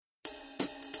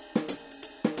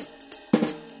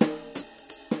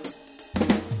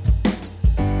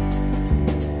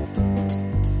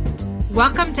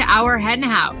Welcome to Our Hen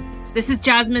House. This is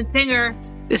Jasmine Singer.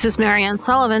 This is Marianne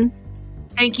Sullivan.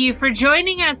 Thank you for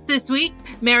joining us this week.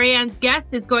 Marianne's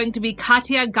guest is going to be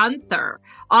Katja Gunther,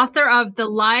 author of The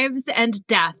Lives and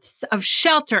Deaths of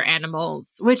Shelter Animals,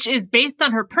 which is based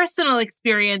on her personal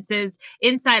experiences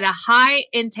inside a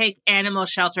high-intake animal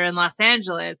shelter in Los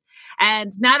Angeles,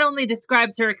 and not only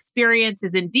describes her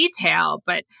experiences in detail,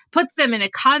 but puts them in a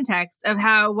context of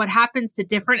how what happens to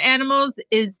different animals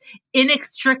is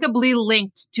inextricably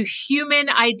linked to human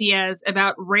ideas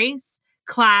about race,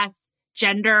 class,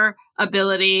 gender,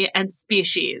 ability, and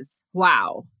species.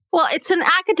 Wow. Well, it's an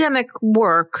academic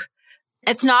work,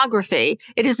 ethnography.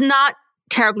 It is not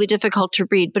terribly difficult to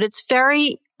read, but it's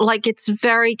very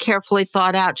carefully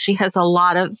thought out. She has a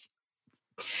lot of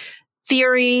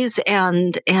theories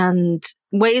and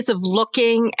ways of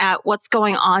looking at what's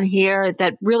going on here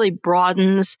that really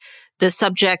broadens the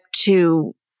subject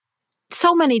to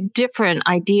so many different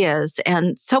ideas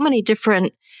and so many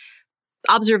different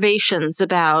observations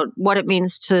about what it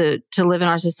means to live in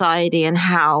our society and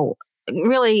how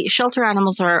really shelter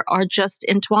animals are just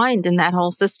entwined in that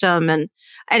whole system. And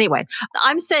anyway,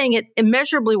 I'm saying it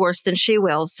immeasurably worse than she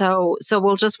will. So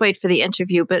we'll just wait for the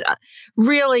interview, but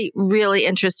really, really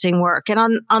interesting work.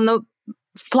 And on the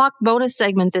Flock bonus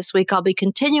segment this week, I'll be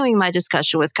continuing my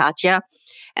discussion with Katja.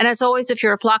 And as always, if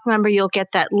you're a Flock member, you'll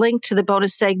get that link to the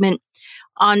bonus segment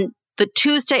on the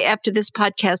Tuesday after this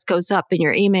podcast goes up in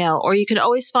your email, or you can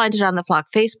always find it on the Flock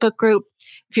Facebook group.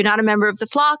 If you're not a member of the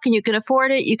Flock and you can afford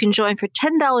it, you can join for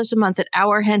 $10 a month at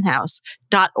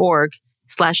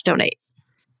ourhenhouse.org/donate.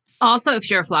 Also, if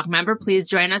you're a Flock member, please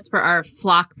join us for our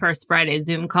Flock First Friday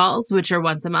Zoom calls, which are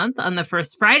once a month on the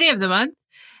first Friday of the month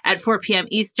at 4 p.m.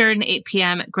 Eastern, 8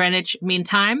 p.m. Greenwich Mean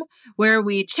Time, where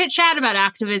we chit-chat about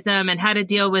activism and how to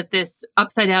deal with this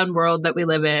upside-down world that we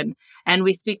live in. And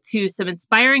we speak to some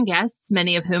inspiring guests,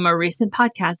 many of whom are recent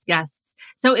podcast guests.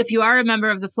 So if you are a member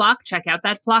of the Flock, check out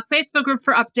that Flock Facebook group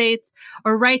for updates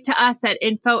or write to us at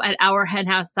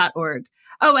info@ourhenhouse.org.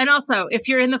 Oh, and also, if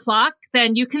you're in the Flock,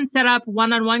 then you can set up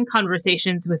one-on-one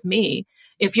conversations with me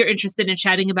if you're interested in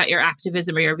chatting about your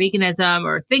activism or your veganism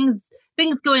or things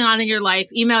going on in your life.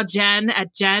 Email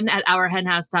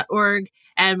jen@ourhenhouse.org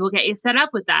and we'll get you set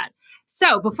up with that.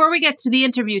 So before we get to the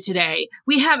interview today,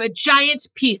 we have a giant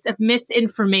piece of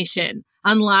misinformation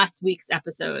on last week's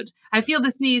episode. I feel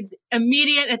this needs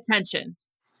immediate attention.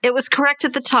 It was correct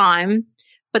at the time,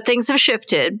 but things have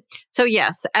shifted. So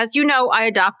yes, as you know, I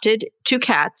adopted 2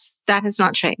 cats. That has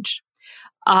not changed.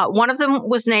 One of them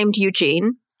was named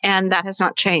Eugene, and that has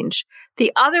not changed.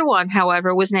 The other one,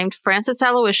 however, was named Francis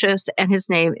Aloysius, and his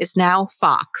name is now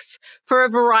Fox for a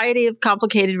variety of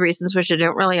complicated reasons, which I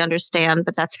don't really understand,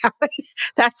 but that's how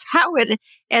it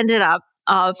ended up.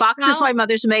 Fox is my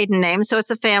mother's maiden name, so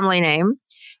it's a family name.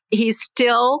 He's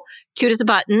still cute as a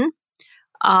button,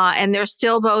 and they're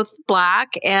still both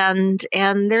black, and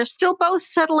they're still both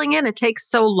settling in. It takes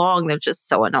so long; they're just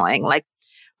so annoying. Like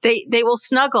they will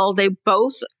snuggle. They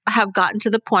both have gotten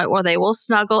to the point where they will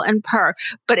snuggle and purr.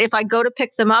 But if I go to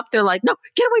pick them up, they're like, "No,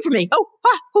 get away from me!"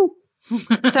 Oh.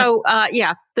 So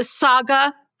the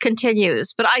saga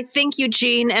continues. But I think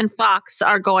Eugene and Fox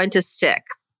are going to stick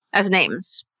as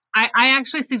names. I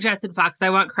actually suggested Fox. I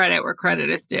want credit where credit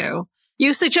is due.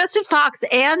 You suggested Fox,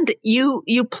 and you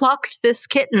plucked this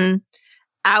kitten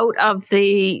out of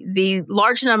the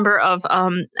large number of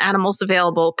animals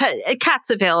available, cats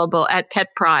available at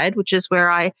Pet Pride, which is where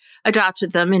I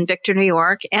adopted them in Victor, New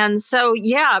York. And so,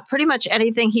 pretty much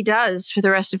anything he does for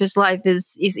the rest of his life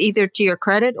is either to your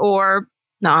credit or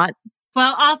not.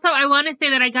 Well, also, I want to say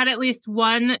that I got at least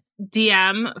one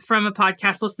DM from a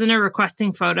podcast listener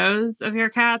requesting photos of your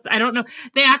cats. I don't know.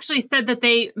 They actually said that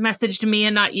they messaged me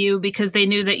and not you because they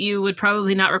knew that you would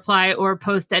probably not reply or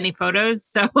post any photos.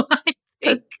 So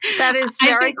that is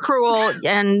very cruel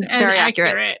and very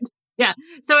accurate. Yeah.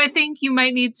 So I think you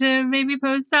might need to maybe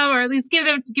post some, or at least give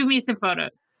me some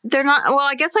photos. They're not, well,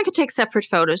 I guess I could take separate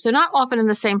photos. They're not often in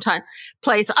the same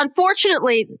place.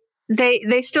 Unfortunately,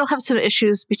 they still have some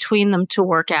issues between them to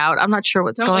work out. I'm not sure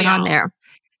what's going on there.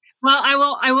 Well,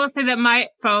 I will say that my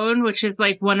phone, which is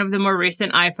like one of the more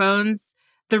recent iPhones,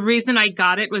 the reason I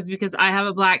got it was because I have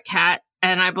a black cat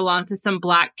and I belong to some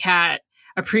black cat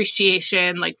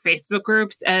appreciation like Facebook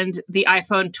groups, and the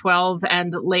iPhone 12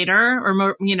 and later, or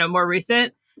more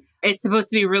recent, it's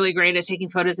supposed to be really great at taking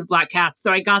photos of black cats.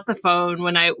 So I got the phone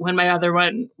when my other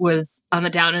one was on the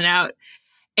down and out.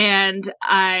 And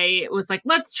I was like,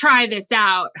 let's try this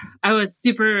out. I was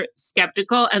super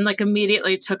skeptical and like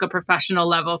immediately took a professional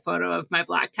level photo of my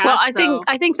black cat. Well, I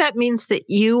think that means that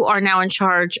you are now in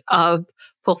charge of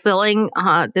fulfilling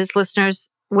this listener's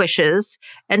wishes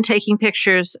and taking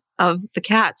pictures of the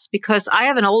cats, because I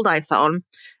have an old iPhone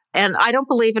and I don't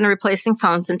believe in replacing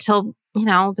phones until,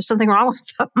 there's something wrong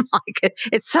with them.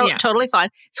 It's totally fine.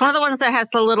 It's one of the ones that has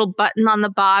the little button on the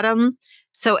bottom.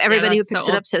 So everybody who picks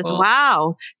it up says,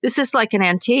 wow, this is like an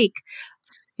antique.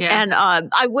 Yeah.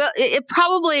 And it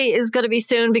probably is going to be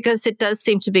soon, because it does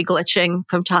seem to be glitching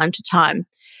from time to time.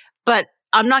 But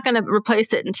I'm not going to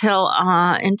replace it until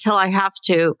I have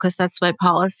to, because that's my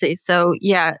policy. So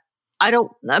yeah,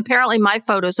 apparently my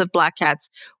photos of black cats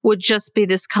would just be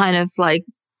this kind of like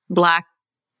black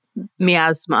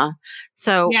miasma.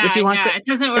 So if you want, it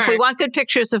doesn't work. If we want good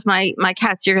pictures of my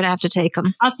cats, you're going to have to take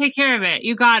them. I'll take care of it.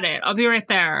 You got it. I'll be right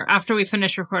there after we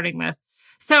finish recording this.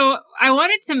 So I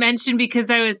wanted to mention, because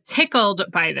I was tickled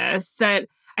by this, that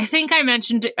I think I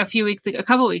mentioned a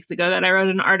couple weeks ago, that I wrote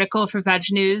an article for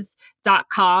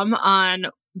vegnews.com on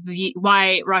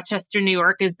why Rochester, New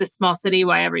York is the small city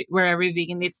where every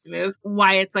vegan needs to move,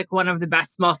 why it's like one of the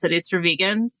best small cities for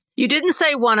vegans. You didn't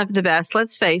say one of the best.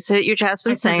 Let's face it. You're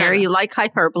Jasmine Sanger. You like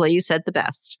hyperbole. You said the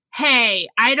best. Hey,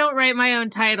 I don't write my own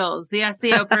titles. The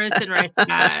SEO person writes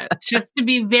that. Just to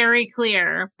be very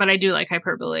clear, but I do like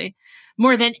hyperbole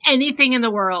more than anything in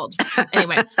the world.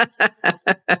 Anyway.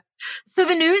 So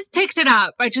the news picked it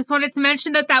up. I just wanted to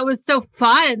mention that was so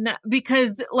fun,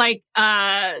 because the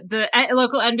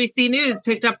local NBC News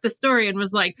picked up the story and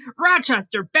was like,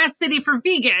 Rochester, best city for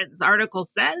vegans, article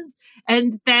says.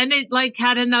 And then it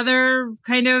had another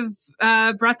kind of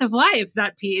breath of life,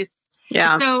 that piece.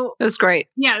 Yeah. So it was great.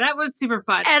 Yeah, that was super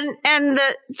fun. And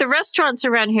the restaurants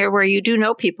around here where you do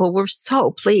know people were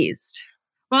so pleased.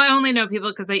 Well, I only know people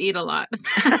because I eat a lot.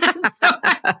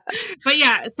 But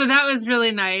yeah, so that was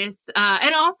really nice.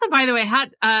 And also, by the way,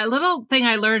 had a little thing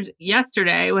I learned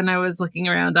yesterday when I was looking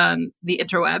around on the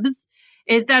interwebs,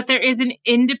 is that there is an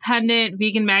independent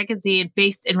vegan magazine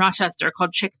based in Rochester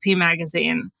called Chickpea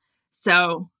Magazine.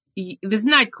 So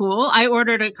isn't that cool? I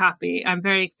ordered a copy. I'm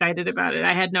very excited about it.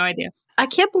 I had no idea. I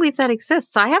can't believe that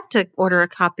exists. I have to order a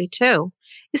copy too.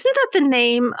 Isn't that the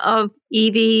name of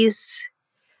Evie's?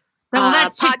 Well,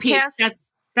 that's Chickpeas.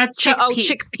 That's Chick Peeps.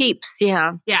 Chick Peeps,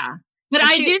 yeah. Yeah. But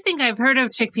I do think I've heard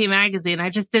of Chickpea Magazine. I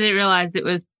just didn't realize it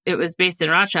was based in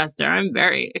Rochester. I'm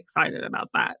very excited about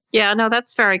that. Yeah, no,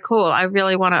 that's very cool. I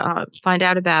really want to find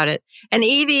out about it. And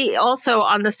Evie also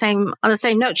on the same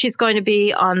note, she's going to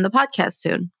be on the podcast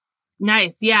soon.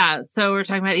 Nice. Yeah. So we're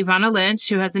talking about Ivana Lynch,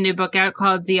 who has a new book out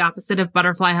called The Opposite of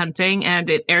Butterfly Hunting, and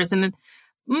it airs within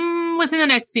the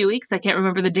next few weeks. I can't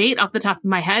remember the date off the top of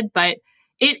my head, but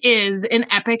it is an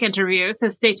epic interview, so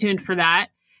stay tuned for that.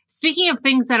 Speaking of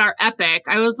things that are epic,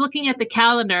 I was looking at the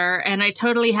calendar and I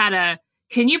totally had a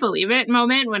can you believe it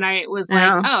moment when I was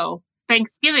like, oh,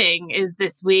 Thanksgiving is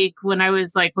this week, when I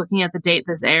was looking at the date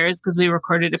this airs, because we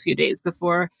recorded a few days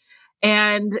before.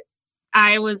 And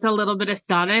I was a little bit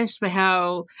astonished by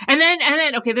how, and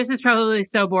then, okay, this is probably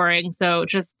so boring. So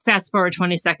just fast forward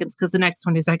 20 seconds, because the next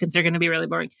 20 seconds are going to be really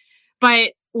boring.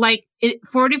 But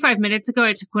 45 minutes ago,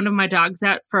 I took one of my dogs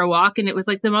out for a walk, and it was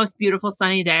the most beautiful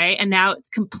sunny day. And now it's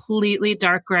completely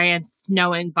dark gray and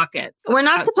snowing buckets. We're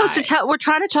not supposed to tell. We're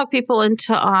trying to talk people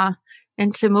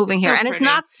into moving here, and it's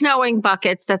not snowing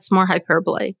buckets. That's more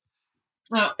hyperbole.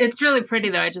 Oh, it's really pretty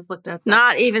though. I just looked outside.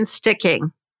 Not even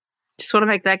sticking. Just want to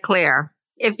make that clear.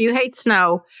 If you hate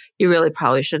snow, you really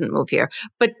probably shouldn't move here.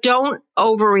 But don't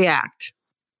overreact.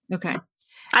 Okay.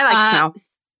 I like snow.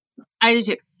 I do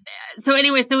too. So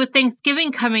anyway, so with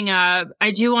Thanksgiving coming up,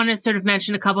 I do want to sort of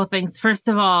mention a couple of things. First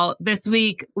of all, this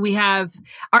week we have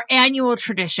our annual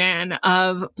tradition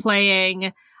of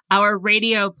playing our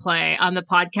radio play on the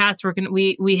podcast.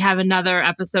 We have another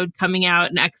episode coming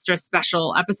out, an extra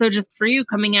special episode just for you,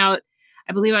 coming out,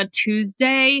 I believe, on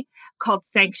Tuesday, called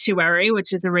Sanctuary,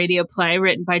 which is a radio play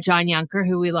written by John Yunker,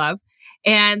 who we love.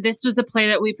 And this was a play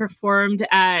that we performed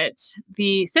at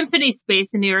the Symphony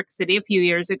Space in New York City a few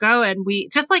years ago. And we,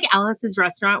 just like Alice's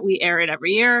Restaurant, we air it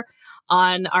every year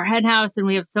on our Hen House, and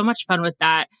we have so much fun with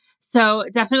that. So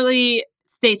definitely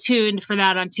stay tuned for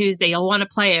that on Tuesday. You'll want to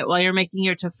play it while you're making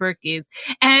your tofurkeys.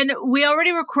 And we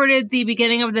already recorded the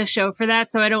beginning of the show for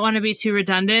that, so I don't want to be too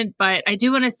redundant, but I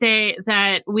do want to say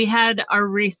that we had our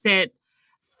recent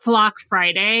Flock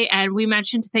Friday, and we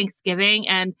mentioned Thanksgiving,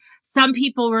 and some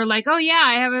people were like, oh yeah,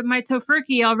 I have my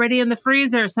tofurkey already in the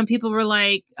freezer. Some people were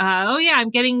like, oh yeah,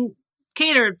 I'm getting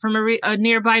catered from a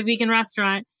nearby vegan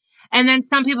restaurant. And then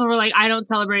some people were like, I don't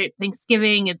celebrate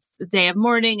Thanksgiving. It's a day of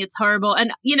mourning. It's horrible.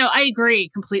 And, I agree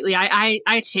completely.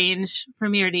 I change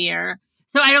from year to year.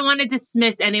 So I don't want to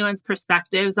dismiss anyone's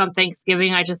perspectives on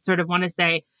Thanksgiving. I just sort of want to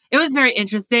say it was very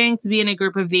interesting to be in a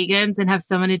group of vegans and have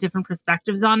so many different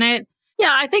perspectives on it.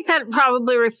 Yeah, I think that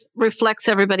probably reflects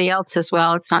everybody else as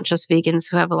well. It's not just vegans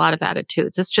who have a lot of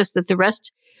attitudes. It's just that the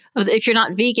rest of if you're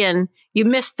not vegan, you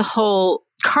miss the whole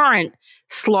current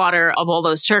slaughter of all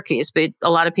those turkeys. But a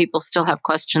lot of people still have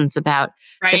questions about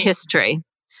the history.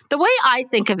 The way I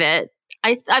think of it,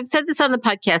 I've said this on the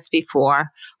podcast before.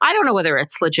 I don't know whether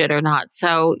it's legit or not.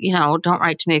 So, don't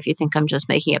write to me if you think I'm just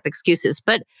making up excuses.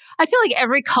 But I feel like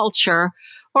every culture,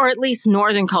 or at least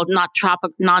northern culture,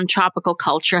 non-tropical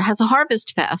culture, has a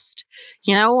harvest fest,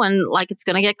 and like it's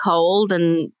going to get cold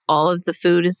and all of the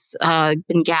food has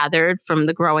been gathered from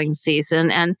the growing season.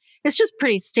 And it's just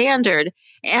pretty standard.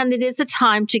 And it is a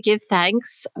time to give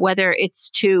thanks, whether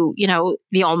it's to,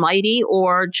 the Almighty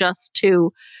or just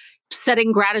to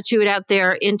setting gratitude out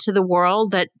there into the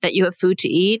world that you have food to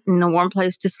eat and a warm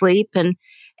place to sleep. And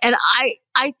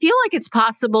I feel like it's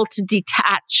possible to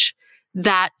detach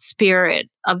that spirit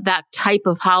of that type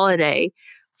of holiday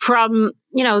from,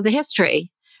 the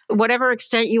history, whatever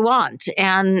extent you want.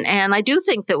 And I do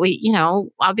think that we,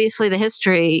 obviously the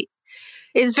history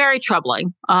is very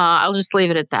troubling. I'll just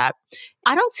leave it at that.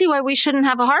 I don't see why we shouldn't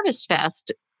have a harvest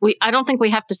fest. I don't think we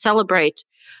have to celebrate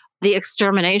the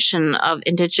extermination of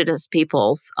indigenous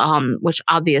peoples, which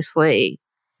obviously,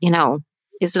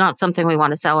 is not something we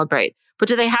want to celebrate. But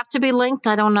do they have to be linked?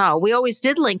 I don't know. We always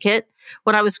did link it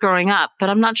when I was growing up, but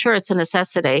I'm not sure it's a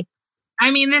necessity.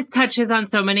 I mean, this touches on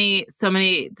so many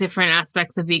different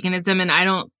aspects of veganism, and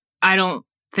I don't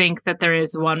think that there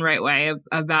is one right way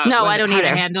about I don't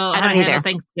either. Handle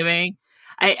Thanksgiving.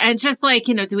 And just like,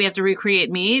 do we have to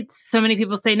recreate meat? So many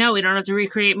people say, no, we don't have to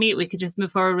recreate meat. We could just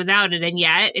move forward without it. And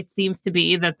yet it seems to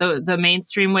be that the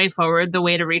mainstream way forward, the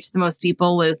way to reach the most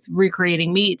people with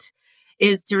recreating meat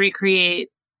is to recreate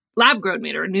lab-grown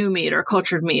meat or new meat or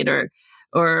cultured meat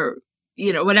or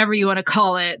whatever you want to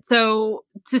call it. So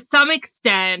to some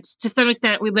extent,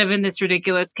 we live in this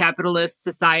ridiculous capitalist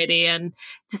society. And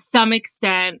to some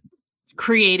extent,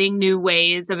 creating new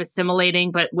ways of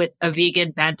assimilating, but with a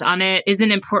vegan bent on it, is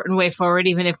an important way forward,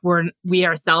 even if we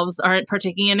ourselves aren't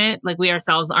partaking in it. Like we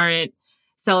ourselves aren't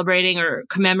celebrating or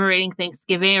commemorating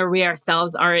Thanksgiving, or we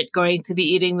ourselves aren't going to be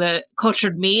eating the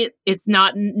cultured meat. It's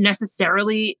not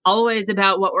necessarily always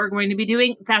about what we're going to be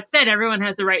doing. That said, everyone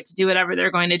has a right to do whatever they're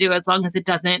going to do, as long as it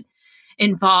doesn't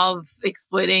involve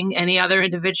exploiting any other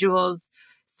individuals.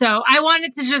 So I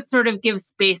wanted to just sort of give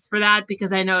space for that,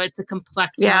 because I know it's a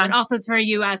complex one. And also it's very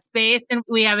US based and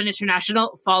we have an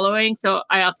international following. So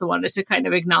I also wanted to kind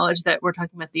of acknowledge that we're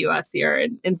talking about the US here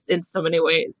in so many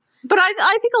ways. But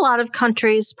I think a lot of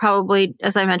countries probably,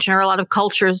 as I mentioned, or a lot of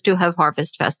cultures do have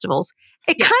harvest festivals.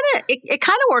 It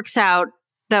kind of works out,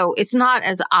 though. It's not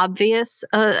as obvious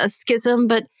a schism,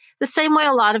 but the same way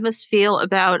a lot of us feel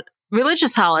about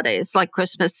religious holidays like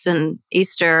Christmas and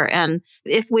Easter. And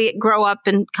if we grow up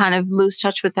and kind of lose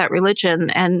touch with that religion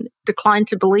and decline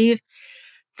to believe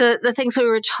the things we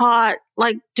were taught,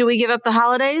 like, do we give up the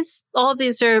holidays? All of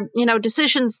these are,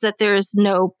 decisions that there's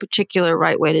no particular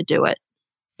right way to do it.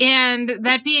 And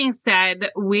that being said,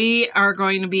 we are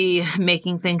going to be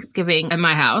making Thanksgiving at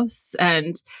my house,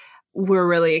 and we're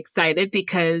really excited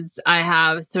because I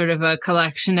have sort of a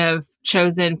collection of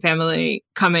chosen family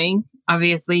coming.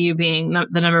 Obviously, you being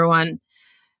the number one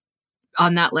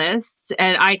on that list.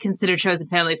 And I consider chosen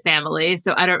family.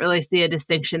 So I don't really see a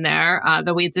distinction there.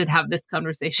 Though we did have this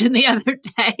conversation the other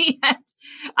day.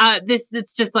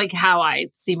 It's just like how I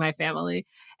see my family.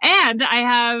 And I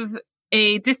have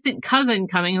a distant cousin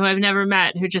coming who I've never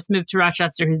met, who just moved to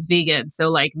Rochester, who's vegan. So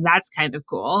like, that's kind of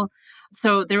cool.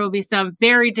 So there will be some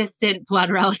very distant blood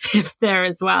relative there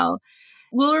as well.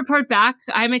 We'll report back.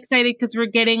 I'm excited because we're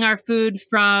getting our food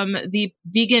from the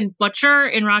vegan butcher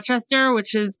in Rochester,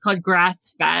 which is called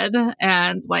Grass Fed.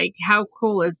 And like, how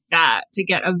cool is that to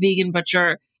get a vegan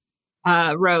butcher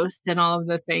roast and all of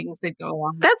the things that go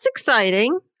along? That's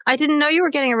exciting. I didn't know you were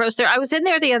getting a roast there. I was in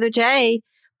there the other day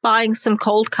buying some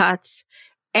cold cuts,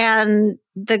 and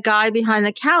the guy behind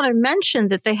the counter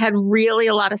mentioned that they had really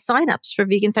a lot of signups for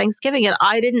vegan Thanksgiving, and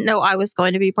I didn't know I was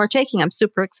going to be partaking. I'm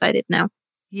super excited now.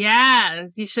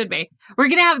 Yes, you should be. We're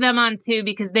going to have them on too,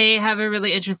 because they have a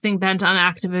really interesting bent on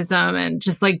activism and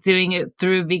just like doing it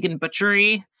through vegan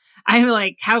butchery. I'm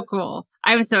like, how cool.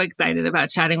 I'm so excited about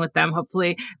chatting with them,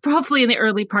 hopefully in the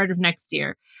early part of next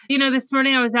year. This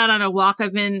morning I was out on a walk.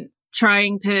 I've been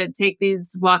trying to take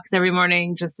these walks every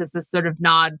morning just as a sort of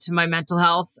nod to my mental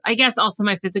health. I guess also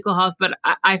my physical health, but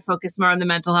I focus more on the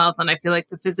mental health, and I feel like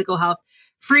the physical health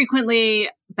frequently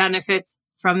benefits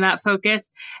from that focus.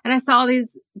 And I saw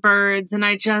these birds and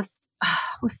I just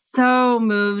was so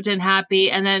moved and happy,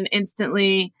 and then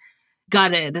instantly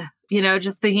gutted,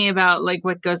 just thinking about like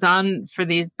what goes on for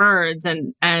these birds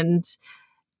and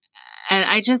And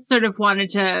I just sort of wanted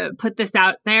to put this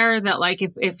out there that like,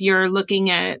 if you're looking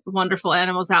at wonderful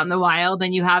animals out in the wild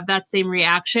and you have that same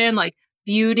reaction, like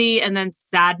beauty and then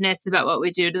sadness about what we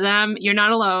do to them, you're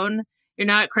not alone. You're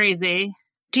not crazy.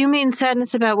 Do you mean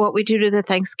sadness about what we do to the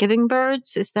Thanksgiving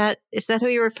birds? Is that who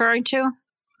you're referring to?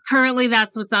 Currently,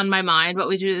 that's what's on my mind, what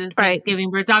we do to the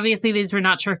Thanksgiving birds. Obviously, these were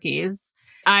not turkeys.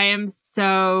 I am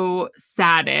so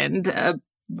saddened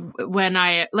when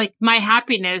my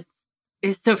happiness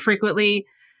is so frequently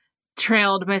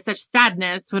trailed by such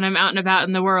sadness when I'm out and about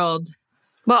in the world.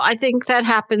 Well, I think that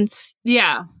happens.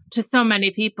 Yeah, to so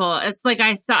many people. It's like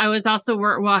I was also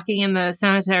walking in the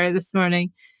cemetery this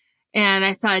morning and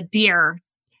I saw a deer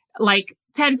like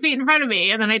 10 feet in front of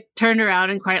me. And then I turned around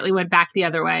and quietly went back the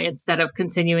other way instead of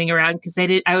continuing around because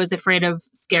I was afraid of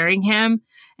scaring him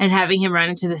and having him run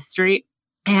into the street.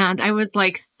 And I was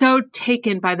like so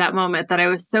taken by that moment that I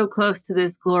was so close to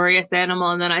this glorious animal.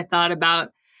 And then I thought about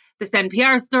this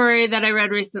NPR story that I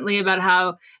read recently about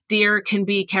how deer can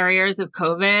be carriers of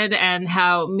COVID and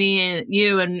how me and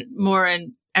you and Moore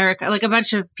and Erica, like a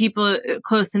bunch of people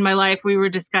close in my life, we were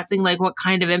discussing like what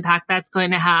kind of impact that's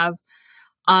going to have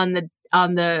on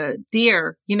the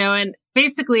deer, and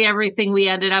basically everything we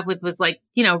ended up with was like,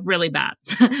 really bad,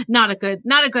 not a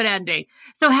good ending.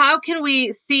 So how can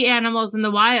we see animals in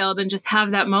the wild and just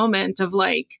have that moment of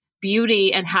like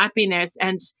beauty and happiness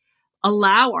and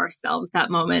allow ourselves that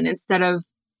moment instead of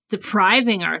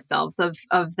depriving ourselves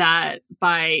of that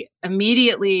by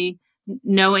immediately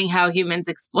knowing how humans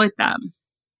exploit them?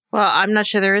 Well, I'm not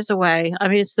sure there is a way. I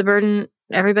mean, it's the burden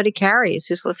everybody carries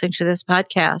who's listening to this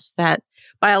podcast, that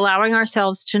by allowing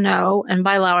ourselves to know and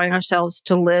by allowing ourselves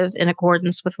to live in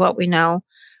accordance with what we know,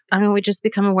 I mean, we just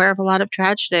become aware of a lot of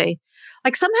tragedy.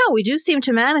 Like somehow we do seem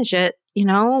to manage it,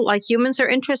 like humans are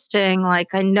interesting.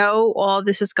 Like I know all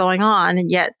this is going on and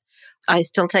yet I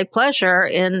still take pleasure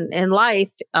in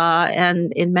life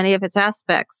and in many of its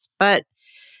aspects. But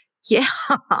yeah,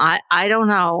 I don't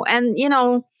know. And,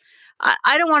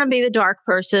 I don't want to be the dark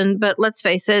person, but let's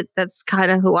face it, that's kind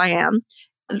of who I am.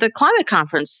 The climate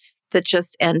conference that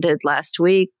just ended last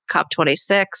week,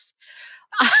 COP26,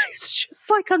 it's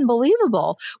just like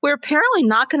unbelievable. We're apparently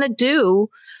not going to do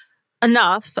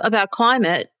enough about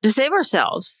climate to save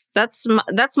ourselves. That's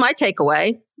my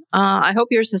takeaway. I hope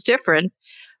yours is different.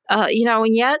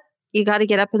 And yet you got to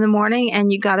get up in the morning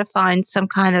and you got to find some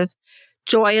kind of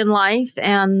joy in life.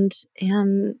 And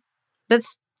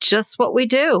that's just what we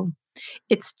do.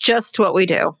 It's just what we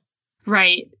do.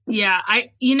 Right. Yeah.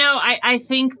 I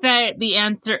think that the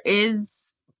answer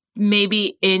is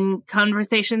maybe in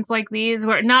conversations like these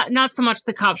where not so much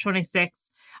the COP26.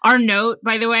 Our note,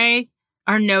 by the way,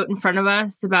 in front of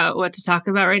us about what to talk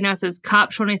about right now says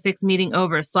COP26 meeting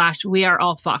over / we are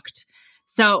all fucked.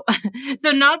 So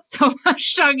not so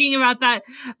much talking about that,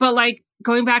 but like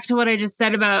going back to what I just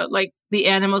said about like the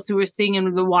animals who we're seeing in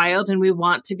the wild, and we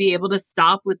want to be able to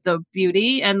stop with the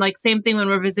beauty. And like same thing when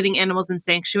we're visiting animals in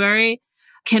sanctuary,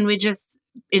 can we just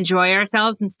enjoy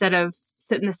ourselves instead of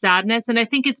sit in the sadness? And I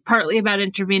think it's partly about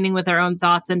intervening with our own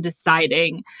thoughts and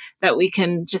deciding that we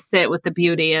can just sit with the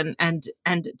beauty and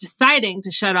deciding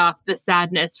to shut off the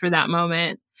sadness for that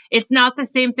moment. It's not the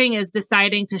same thing as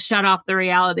deciding to shut off the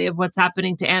reality of what's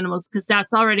happening to animals, because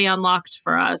that's already unlocked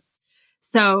for us.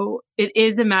 So it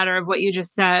is a matter of what you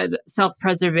just said,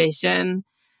 self-preservation.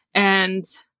 And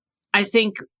I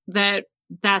think that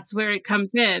that's where it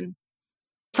comes in.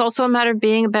 It's also a matter of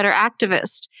being a better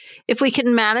activist. If we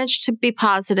can manage to be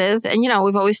positive, and,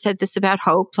 we've always said this about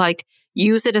hope, like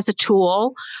use it as a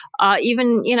tool,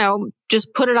 even,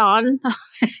 just put it on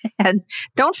and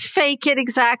don't fake it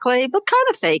exactly, but kind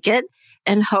of fake it,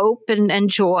 and hope and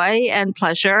joy and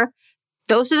pleasure.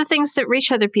 Those are the things that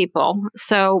reach other people.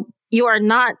 So you are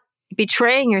not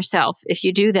betraying yourself if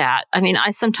you do that. I mean,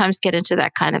 I sometimes get into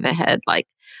that kind of a head, like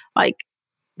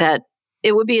that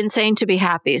it would be insane to be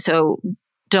happy. So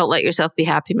don't let yourself be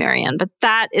happy, Marianne. But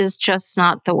that is just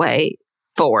not the way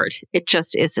forward. It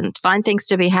just isn't. Find things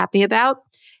to be happy about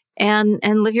and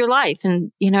live your life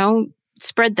and,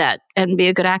 spread that and be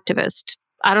a good activist.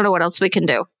 I don't know what else we can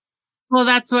do. Well,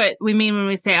 that's what we mean when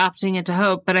we say opting into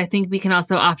hope, but I think we can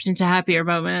also opt into happier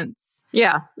moments.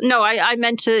 Yeah. No, I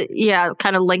meant to,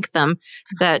 kind of link them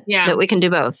that we can do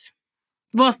both.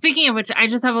 Well, speaking of which, I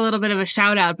just have a little bit of a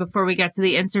shout out before we get to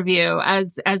the interview.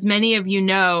 As many of you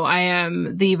know, I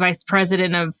am the vice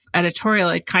president of editorial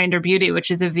at Kinder Beauty,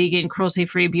 which is a vegan,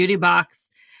 cruelty-free beauty box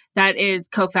that is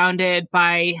co-founded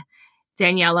by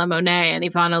Daniela Monet and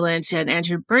Ivana Lynch and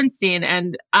Andrew Bernstein.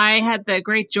 And I had the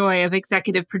great joy of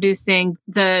executive producing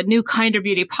the new Kinder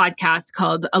Beauty podcast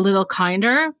called A Little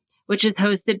Kinder, which is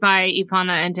hosted by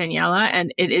Ivana and Daniela,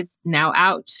 and it is now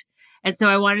out. And so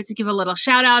I wanted to give a little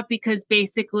shout out because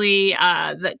basically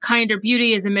the Kinder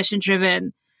Beauty is a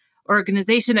mission-driven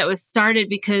organization that was started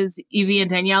because Evie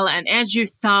and Daniela and Andrew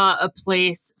saw a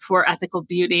place for ethical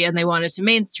beauty and they wanted to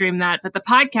mainstream that. But the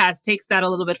podcast takes that a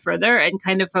little bit further and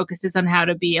kind of focuses on how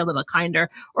to be a little kinder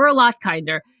or a lot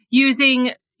kinder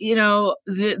using,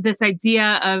 this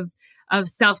idea of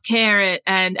self-care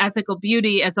and ethical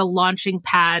beauty as a launching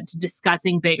pad to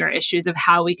discussing bigger issues of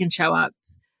how we can show up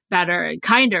better and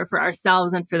kinder for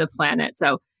ourselves and for the planet.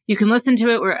 So you can listen to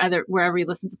it wherever you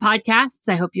listen to podcasts.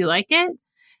 I hope you like it.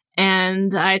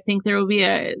 And I think there will be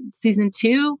a season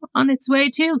 2 on its way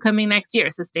too, coming next year.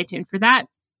 So stay tuned for that.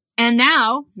 And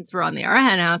now, since we're on the Our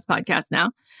Hen House podcast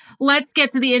now, let's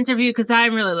get to the interview because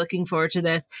I'm really looking forward to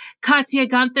this. Katya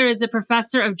Gunther is a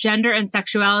professor of gender and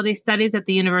sexuality studies at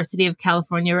the University of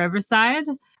California, Riverside.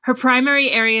 Her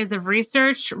primary areas of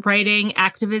research, writing,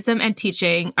 activism, and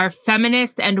teaching are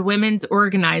feminist and women's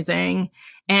organizing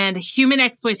and human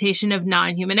exploitation of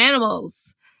non-human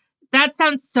animals. That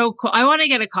sounds so cool. I want to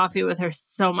get a coffee with her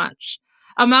so much.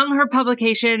 Among her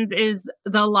publications is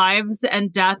The Lives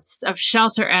and Deaths of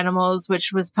Shelter Animals,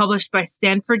 which was published by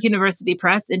Stanford University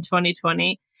Press in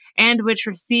 2020, and which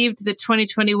received the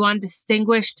 2021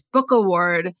 Distinguished Book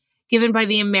Award given by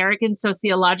the American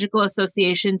Sociological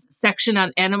Association's section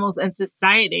on animals and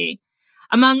society.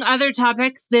 Among other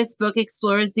topics, this book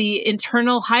explores the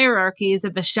internal hierarchies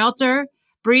of the shelter,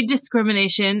 breed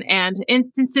discrimination, and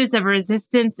instances of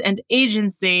resistance and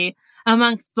agency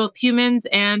amongst both humans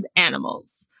and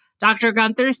animals. Dr.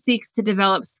 Gunther seeks to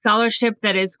develop scholarship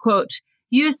that is, quote,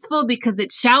 useful because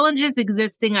it challenges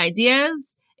existing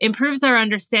ideas, improves our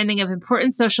understanding of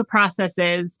important social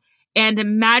processes, and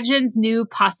imagines new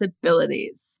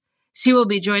possibilities. She will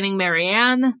be joining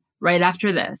Marianne right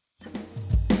after this.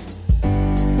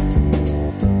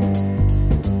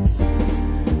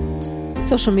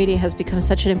 Social media has become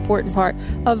such an important part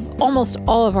of almost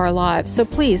all of our lives. So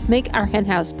please make Our Hen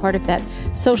House part of that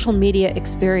social media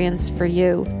experience for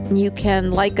you. You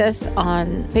can like us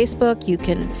on Facebook. You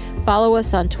can follow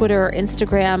us on Twitter or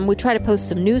Instagram. We try to post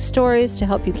some news stories to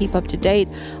help you keep up to date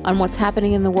on what's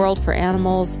happening in the world for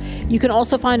animals. You can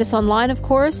also find us online, of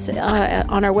course,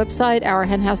 on our website,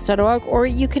 ourhenhouse.org, or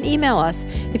you can email us.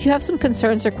 If you have some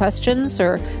concerns or questions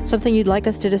or something you'd like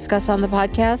us to discuss on the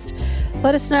podcast,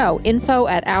 let us know.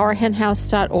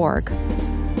 info@ourhenhouse.org.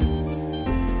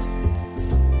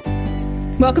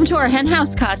 Welcome to Our Hen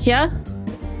House, Katya.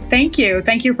 Thank you.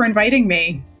 Thank you for inviting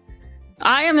me.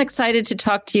 I am excited to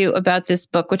talk to you about this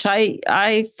book, which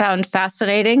I found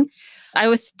fascinating. I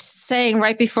was saying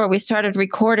right before we started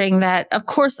recording that, of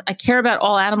course, I care about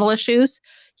all animal issues.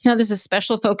 There's a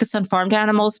special focus on farmed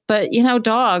animals, but,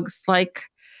 dogs,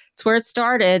 it's where it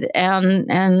started.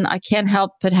 And I can't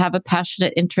help but have a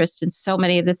passionate interest in so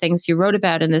many of the things you wrote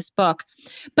about in this book.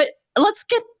 But let's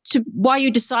get to why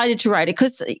you decided to write it,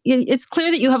 because it's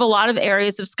clear that you have a lot of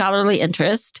areas of scholarly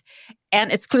interest. And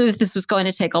it's clear that this was going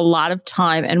to take a lot of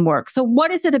time and work. So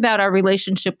what is it about our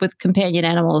relationship with companion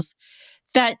animals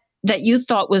that you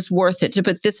thought was worth it to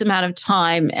put this amount of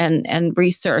time and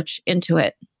research into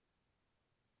it?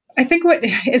 I think what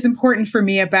is important for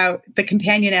me about the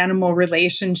companion animal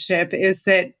relationship is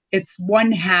that it's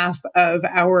one half of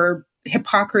our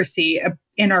hypocrisy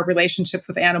in our relationships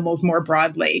with animals more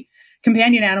broadly.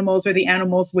 Companion animals are the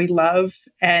animals we love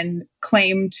and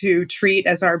claim to treat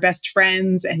as our best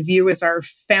friends and view as our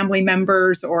family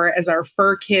members or as our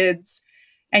fur kids.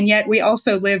 And yet we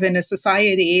also live in a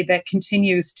society that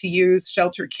continues to use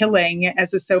shelter killing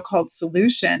as a so-called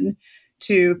solution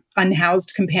to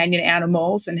unhoused companion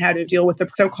animals and how to deal with the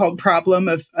so-called problem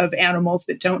of animals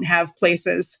that don't have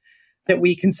places that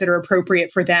we consider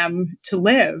appropriate for them to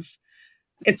live.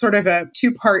 It's sort of a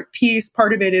two-part piece.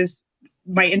 Part of it is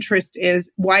my interest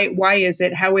is why is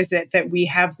it, how is it that we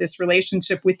have this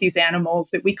relationship with these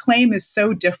animals that we claim is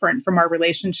so different from our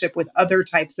relationship with other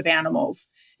types of animals,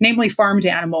 namely farmed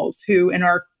animals who in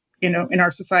our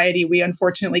society, we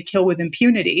unfortunately kill with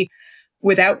impunity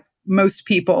without most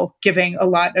people giving a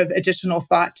lot of additional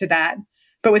thought to that.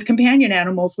 But with companion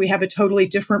animals, we have a totally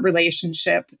different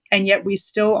relationship. And yet we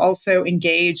still also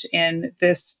engage in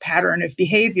this pattern of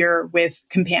behavior with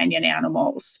companion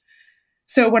animals.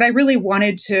 So what I really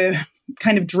wanted to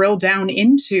kind of drill down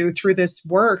into through this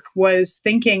work was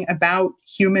thinking about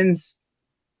humans'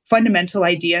 fundamental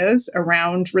ideas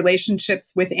around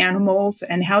relationships with animals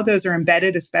and how those are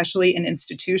embedded, especially in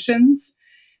institutions,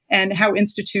 and how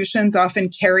institutions often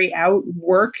carry out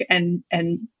work and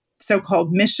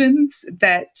so-called missions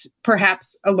that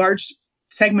perhaps a large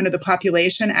segment of the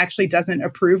population actually doesn't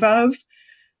approve of,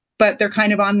 but they're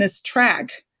kind of on this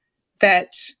track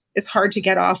that is hard to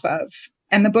get off of.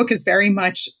 And the book is very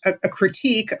much a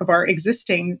critique of our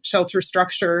existing shelter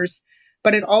structures,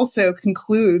 but it also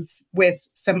concludes with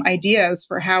some ideas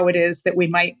for how it is that we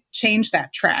might change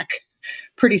that track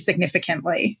pretty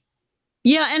significantly.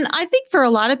 Yeah, and I think for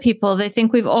a lot of people, they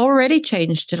think we've already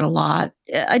changed it a lot.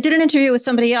 I did an interview with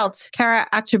somebody else, Kara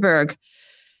Achterberg,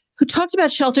 who talked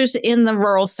about shelters in the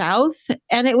rural South.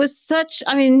 And it was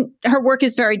her work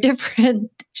is very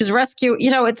different. She's rescue,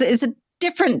 it's a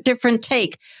different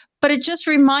take. But it just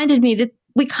reminded me that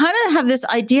we kind of have this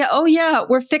idea, oh yeah,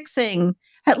 we're fixing,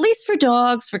 at least for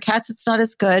dogs, for cats, it's not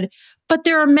as good. But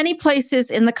there are many places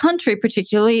in the country,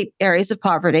 particularly areas of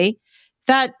poverty,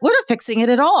 that we're not fixing it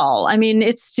at all. I mean,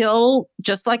 it's still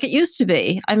just like it used to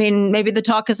be. I mean, maybe the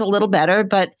talk is a little better,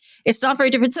 but it's not very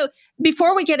different. So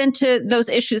before we get into those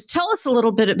issues, tell us a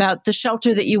little bit about the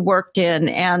shelter that you worked in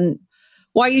and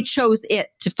why you chose it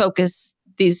to focus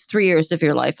these 3 years of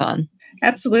your life on.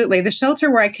 Absolutely. The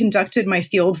shelter where I conducted my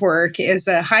field work is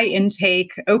a high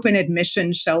intake, open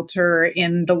admission shelter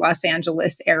in the Los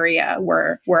Angeles area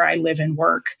where I live and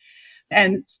work.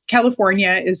 And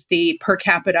California is the per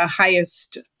capita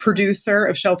highest producer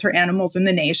of shelter animals in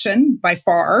the nation by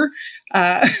far.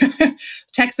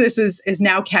 Texas is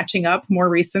now catching up more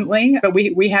recently, but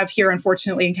we have here,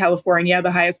 unfortunately, in California,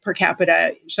 the highest per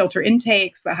capita shelter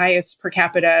intakes, the highest per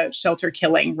capita shelter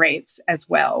killing rates as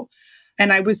well.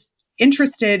 And I was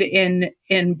interested in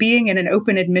being in an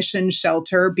open admission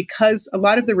shelter because a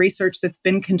lot of the research that's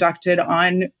been conducted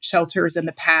on shelters in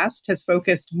the past has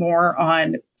focused more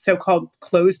on so-called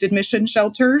closed admission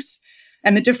shelters.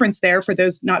 And the difference there, for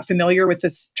those not familiar with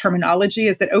this terminology,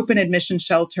 is that open admission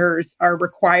shelters are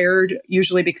required,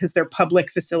 usually because they're public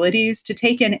facilities, to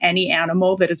take in any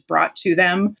animal that is brought to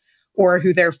them or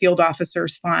who their field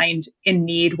officers find in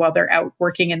need while they're out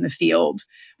working in the field.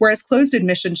 Whereas closed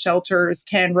admission shelters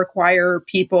can require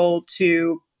people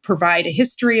to provide a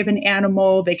history of an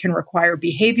animal. They can require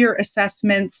behavior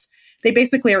assessments. They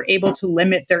basically are able to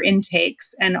limit their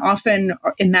intakes and often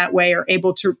in that way are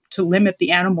able to limit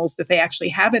the animals that they actually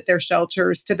have at their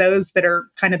shelters to those that are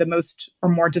kind of the most or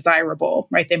more desirable,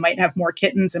 right? They might have more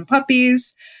kittens and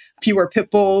puppies, fewer pit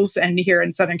bulls. And here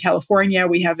in Southern California,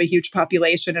 we have a huge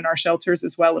population in our shelters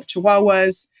as well of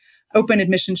Chihuahuas. Open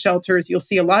admission shelters, you'll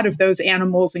see a lot of those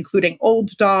animals, including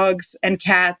old dogs and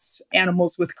cats,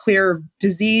 animals with clear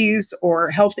disease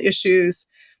or health issues,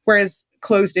 whereas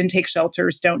closed intake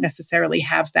shelters don't necessarily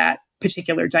have that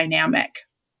particular dynamic.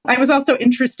 I was also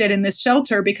interested in this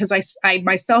shelter because I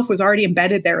myself was already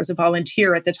embedded there as a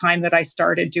volunteer at the time that I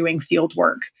started doing field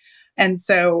work. And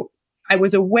so I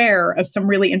was aware of some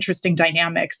really interesting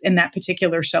dynamics in that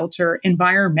particular shelter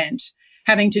environment,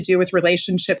 having to do with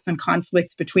relationships and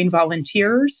conflicts between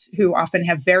volunteers who often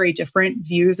have very different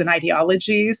views and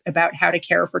ideologies about how to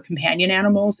care for companion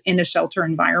animals in a shelter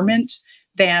environment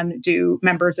than do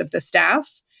members of the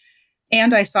staff.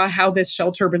 And I saw how this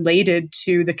shelter related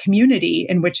to the community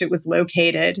in which it was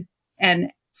located,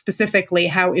 and specifically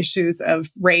how issues of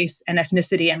race and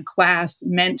ethnicity and class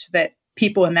meant that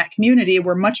people in that community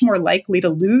were much more likely to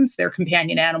lose their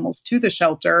companion animals to the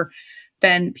shelter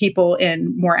than people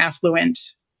in more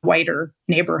affluent, whiter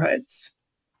neighborhoods.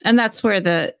 And that's where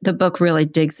the book really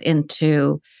digs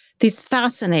into these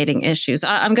fascinating issues.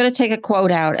 I'm going to take a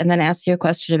quote out and then ask you a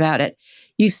question about it.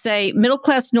 You say,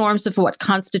 middle-class norms of what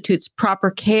constitutes proper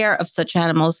care of such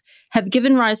animals have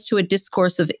given rise to a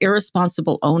discourse of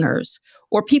irresponsible owners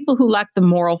or people who lack the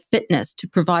moral fitness to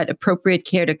provide appropriate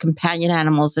care to companion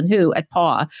animals and who, at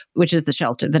PAW, which is the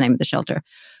shelter, the name of the shelter,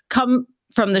 come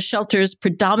from the shelter's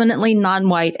predominantly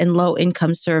non-white and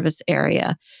low-income service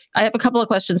area. I have a couple of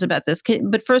questions about this.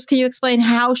 But first, can you explain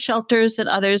how shelters and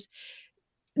others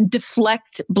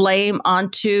deflect blame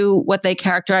onto what they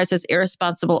characterize as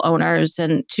irresponsible owners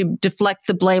and to deflect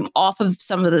the blame off of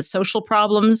some of the social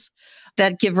problems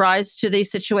that give rise to these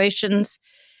situations?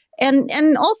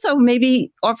 And also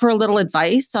maybe offer a little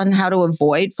advice on how to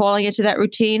avoid falling into that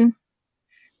routine?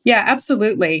 Yeah,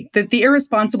 absolutely. The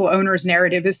irresponsible owners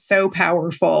narrative is so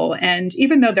powerful. And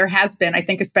even though there has been, I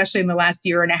think, especially in the last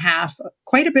year and a half,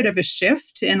 quite a bit of a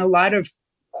shift in a lot of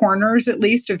corners, at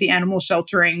least, of the animal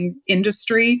sheltering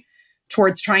industry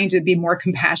towards trying to be more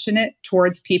compassionate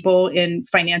towards people in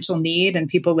financial need and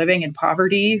people living in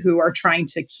poverty who are trying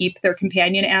to keep their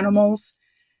companion animals.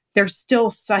 There's still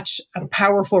such a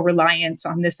powerful reliance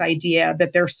on this idea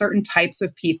that there are certain types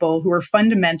of people who are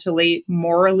fundamentally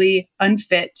morally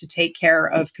unfit to take care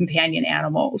of companion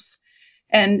animals.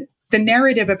 And the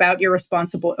narrative about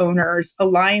irresponsible owners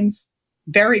aligns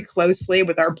very closely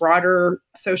with our broader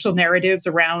social narratives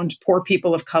around poor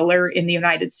people of color in the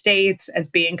United States as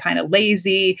being kind of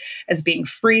lazy, as being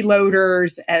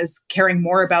freeloaders, as caring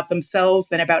more about themselves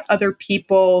than about other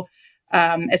people,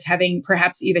 as having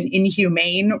perhaps even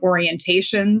inhumane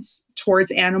orientations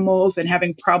towards animals and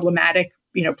having problematic,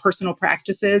 personal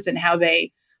practices and how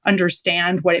they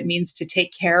understand what it means to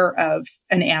take care of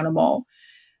an animal.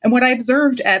 And what I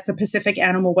observed at the Pacific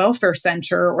Animal Welfare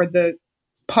Center, or the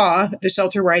PAW, the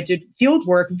shelter where I did field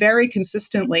work, very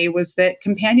consistently was that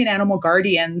companion animal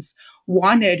guardians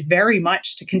wanted very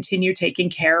much to continue taking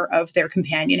care of their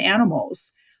companion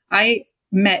animals. I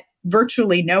met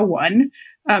virtually no one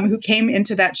who came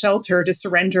into that shelter to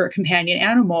surrender a companion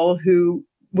animal who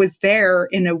was there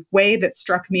in a way that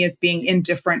struck me as being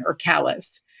indifferent or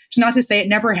callous. Not to say it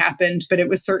never happened, but it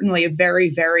was certainly a very,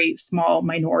 very small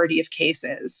minority of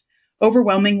cases.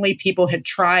 Overwhelmingly, people had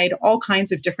tried all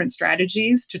kinds of different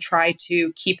strategies to try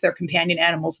to keep their companion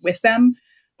animals with them.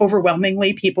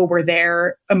 Overwhelmingly, people were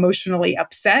there emotionally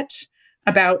upset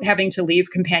about having to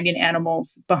leave companion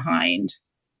animals behind.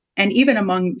 And even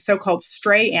among so-called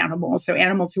stray animals, so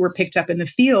animals who were picked up in the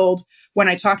field, when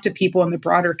I talked to people in the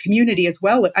broader community as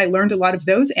well, I learned a lot of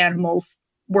those animals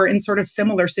were in sort of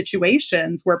similar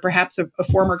situations where perhaps a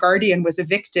former guardian was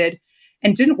evicted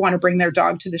and didn't want to bring their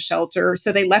dog to the shelter.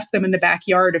 So they left them in the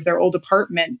backyard of their old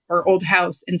apartment or old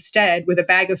house instead with a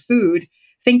bag of food,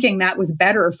 thinking that was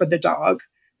better for the dog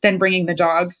than bringing the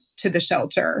dog to the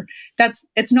shelter.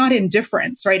 It's not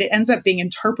indifference, right? It ends up being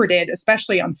interpreted,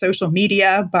 especially on social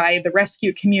media, by the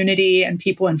rescue community and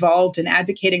people involved in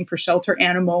advocating for shelter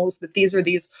animals, that these are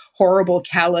these horrible,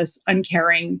 callous,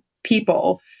 uncaring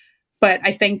people. But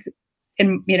I think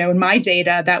in my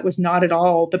data, that was not at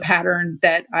all the pattern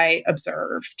that I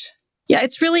observed. Yeah,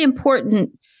 it's really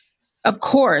important, of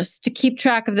course, to keep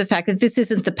track of the fact that this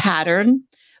isn't the pattern.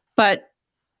 But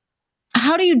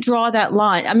how do you draw that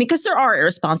line? I mean, because there are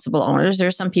irresponsible owners. There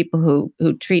are some people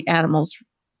who treat animals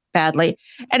badly.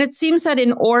 And it seems that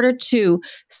in order to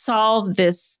solve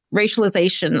this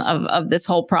racialization of this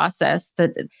whole process,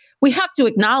 that we have to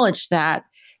acknowledge that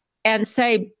and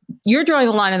say, you're drawing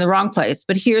the line in the wrong place,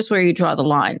 but here's where you draw the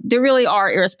line. There really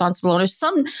are irresponsible owners.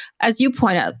 Some, as you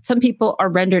point out, some people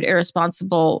are rendered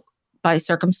irresponsible by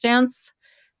circumstance,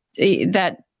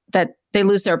 that they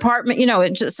lose their apartment.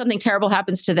 It just, something terrible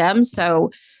happens to them,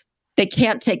 so they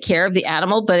can't take care of the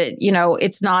animal, but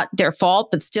it's not their fault,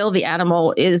 but still the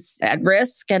animal is at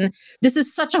risk. And this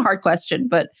is such a hard question,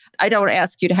 but I don't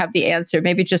ask you to have the answer,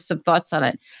 maybe just some thoughts on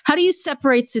it. How do you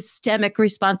separate systemic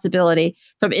responsibility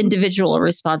from individual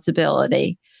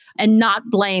responsibility and not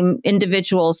blame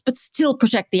individuals, but still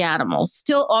protect the animals,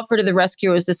 still offer to the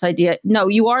rescuers this idea, no,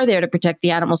 you are there to protect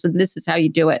the animals and this is how you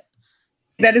do it?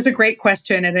 That is a great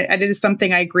question, and it is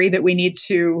something I agree that we need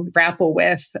to grapple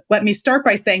with. Let me start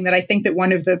by saying that I think that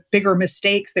one of the bigger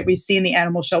mistakes that we've seen the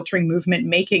animal sheltering movement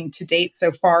making to date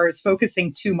so far is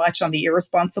focusing too much on the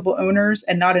irresponsible owners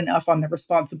and not enough on the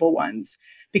responsible ones.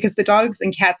 Because the dogs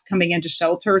and cats coming into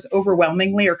shelters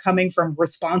overwhelmingly are coming from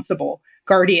responsible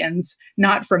guardians,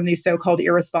 not from these so-called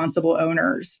irresponsible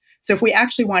owners. So if we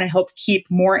actually want to help keep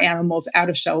more animals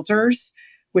out of shelters,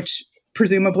 which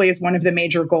presumably is one of the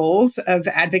major goals of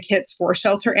advocates for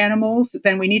shelter animals,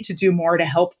 then we need to do more to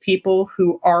help people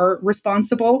who are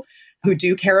responsible, who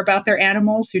do care about their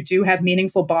animals, who do have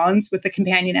meaningful bonds with the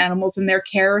companion animals in their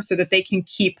care so that they can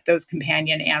keep those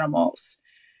companion animals.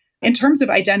 In terms of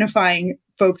identifying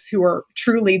folks who are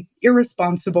truly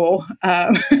irresponsible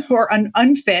or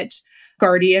unfit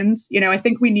guardians, I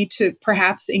think we need to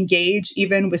perhaps engage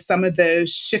even with some of the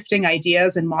shifting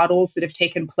ideas and models that have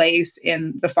taken place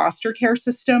in the foster care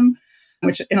system,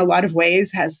 which in a lot of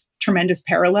ways has tremendous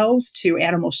parallels to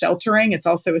animal sheltering. It's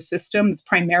also a system that's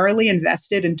primarily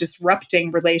invested in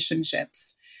disrupting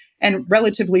relationships. And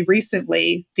relatively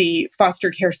recently, the foster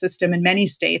care system in many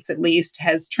states, at least,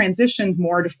 has transitioned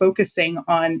more to focusing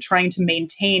on trying to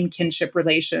maintain kinship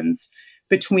relations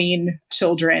between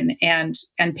children and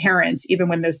parents, even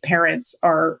when those parents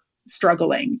are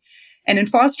struggling. And in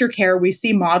foster care, we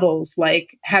see models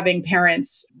like having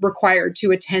parents required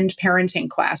to attend parenting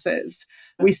classes.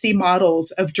 We see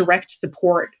models of direct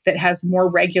support that has more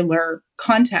regular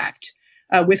contact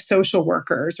with social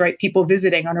workers, right? People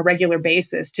visiting on a regular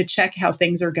basis to check how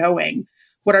things are going.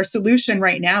 What our solution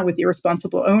right now with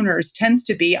irresponsible owners tends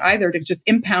to be either to just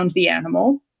impound the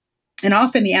animal. And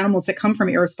often the animals that come from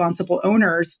irresponsible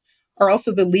owners are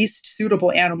also the least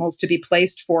suitable animals to be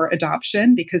placed for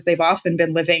adoption because they've often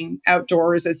been living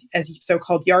outdoors as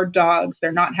so-called yard dogs.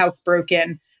 They're not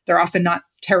housebroken. They're often not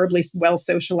terribly well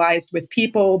socialized with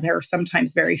people. They're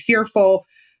sometimes very fearful,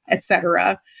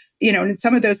 etc. in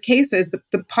some of those cases,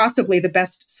 the possibly the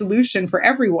best solution for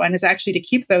everyone is actually to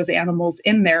keep those animals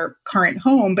in their current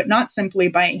home, but not simply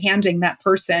by handing that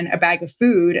person a bag of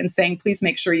food and saying, please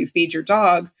make sure you feed your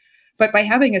dog, but by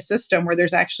having a system where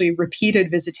there's actually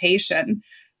repeated visitation,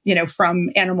 from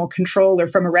animal control or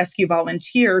from a rescue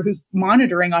volunteer who's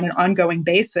monitoring on an ongoing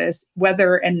basis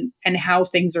whether and how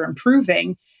things are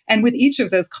improving. And with each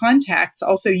of those contacts,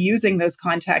 also using those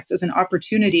contacts as an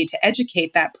opportunity to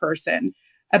educate that person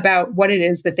about what it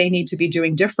is that they need to be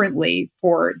doing differently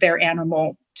for their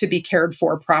animal to be cared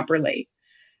for properly.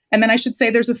 And then I should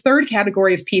say there's a third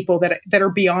category of people that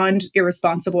are beyond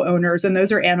irresponsible owners, and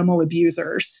those are animal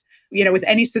abusers. With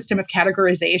any system of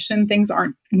categorization, things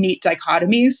aren't neat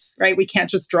dichotomies, right? We can't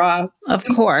just draw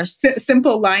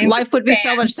simple lines. Life would be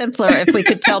so much simpler if we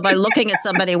could tell by looking at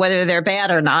somebody whether they're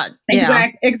bad or not.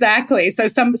 Exactly. So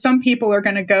some people are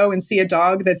going to go and see a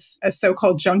dog that's a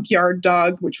so-called junkyard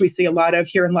dog, which we see a lot of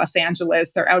here in Los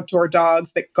Angeles. They're outdoor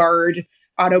dogs that guard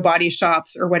auto body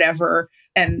shops or whatever.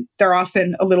 And they're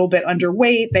often a little bit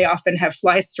underweight. They often have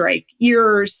fly strike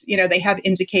ears. They have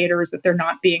indicators that they're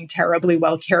not being terribly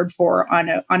well cared for on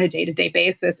a day-to-day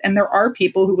basis. And there are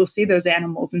people who will see those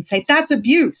animals and say, that's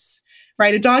abuse,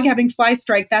 right? A dog having fly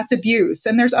strike, that's abuse.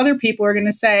 And there's other people who are going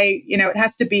to say, it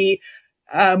has to be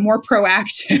a more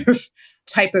proactive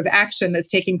type of action that's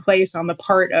taking place on the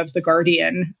part of the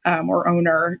guardian or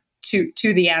owner to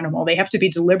the animal. They have to be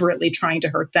deliberately trying to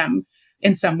hurt them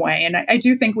in some way. And I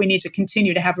do think we need to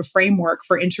continue to have a framework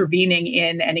for intervening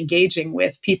in and engaging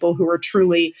with people who are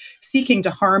truly seeking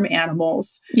to harm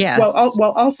animals. Yes.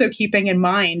 While also keeping in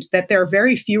mind that there are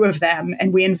very few of them,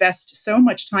 and we invest so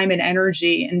much time and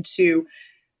energy into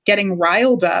getting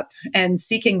riled up and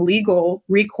seeking legal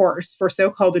recourse for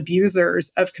so-called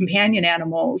abusers of companion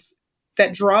animals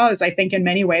that draws, I think, in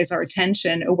many ways, our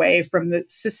attention away from the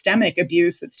systemic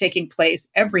abuse that's taking place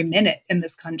every minute in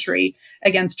this country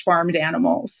against farmed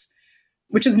animals,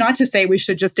 which is not to say we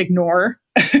should just ignore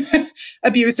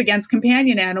abuse against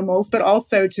companion animals, but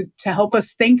also to help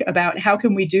us think about how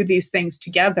can we do these things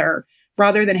together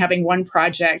rather than having one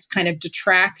project kind of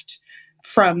detract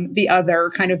from the other,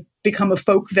 kind of become a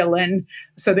folk villain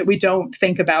so that we don't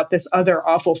think about this other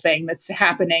awful thing that's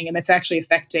happening and that's actually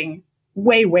affecting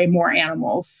way, way more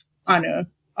animals on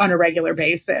a regular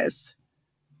basis.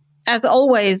 As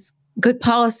always, good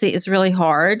policy is really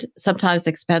hard, sometimes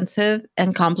expensive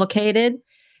and complicated.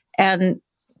 And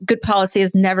good policy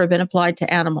has never been applied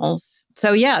to animals.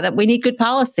 So that we need good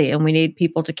policy and we need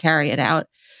people to carry it out.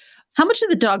 How much of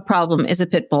the dog problem is a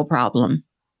pit bull problem?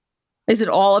 Is it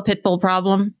all a pit bull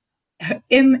problem?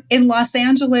 In Los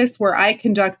Angeles, where I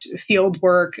conduct field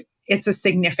work, it's a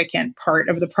significant part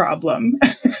of the problem.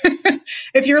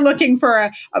 If you're looking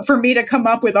for me to come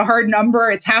up with a hard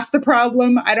number, it's half the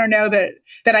problem. I don't know that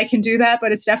I can do that,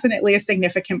 but it's definitely a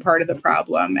significant part of the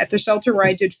problem. At the shelter where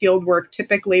I did field work,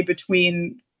 typically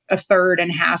between a third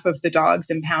and half of the dogs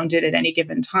impounded at any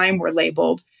given time were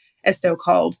labeled as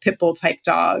so-called pit bull type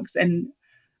dogs. And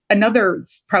another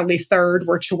probably third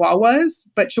were Chihuahuas,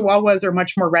 but Chihuahuas are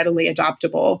much more readily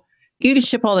adoptable. You can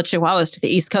ship all the Chihuahuas to the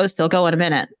East Coast, they'll go in a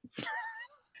minute.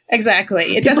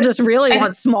 Exactly. People just really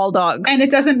want small dogs. And it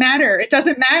doesn't matter. It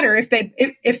doesn't matter if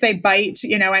they bite.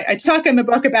 I talk in the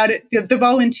book about it. The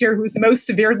volunteer who was most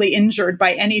severely injured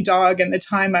by any dog in the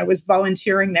time I was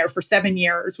volunteering there for 7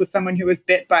 years was someone who was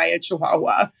bit by a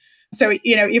Chihuahua. So,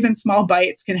 even small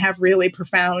bites can have really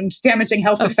profound damaging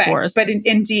health effects. Course. But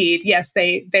indeed, yes,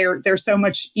 they're so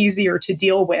much easier to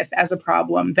deal with as a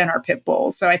problem than our pit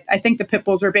bulls. So I think the pit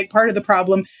bulls are a big part of the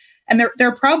problem. And they're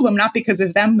a problem not because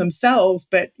of them themselves,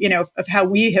 but, of how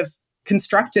we have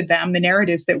constructed them, the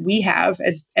narratives that we have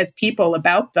as people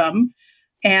about them.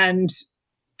 And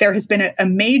there has been a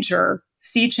major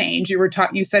sea change.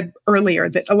 You said earlier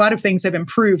that a lot of things have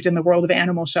improved in the world of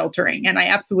animal sheltering. And I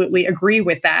absolutely agree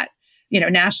with that.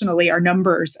 Nationally, our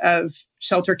numbers of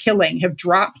shelter killing have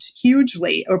dropped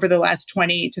hugely over the last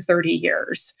 20 to 30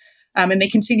 years. And they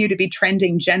continue to be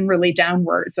trending generally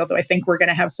downwards, although I think we're going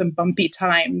to have some bumpy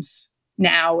times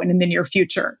now and in the near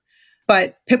future.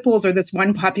 But pit bulls are this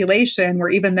one population where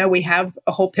even though we have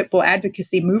a whole pit bull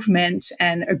advocacy movement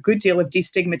and a good deal of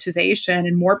destigmatization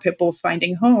and more pit bulls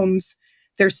finding homes,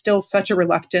 there's still such a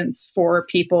reluctance for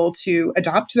people to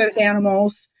adopt those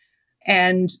animals.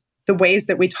 And the ways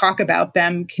that we talk about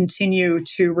them continue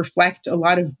to reflect a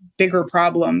lot of bigger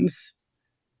problems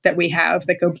that we have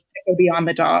that go beyond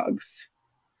the dogs.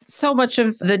 So much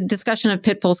of the discussion of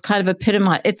pit bulls kind of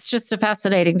epitomize. It's just a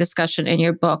fascinating discussion in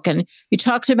your book. And you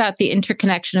talked about the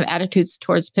interconnection of attitudes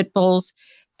towards pit bulls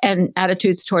and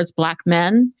attitudes towards Black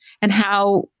men and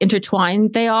how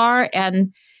intertwined they are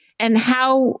and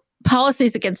how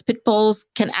policies against pit bulls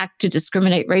can act to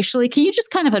discriminate racially. Can you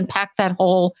just kind of unpack that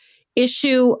whole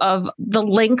issue of the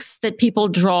links that people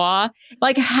draw?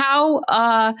 Like how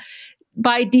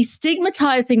by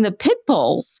destigmatizing the pit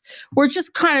bulls, we're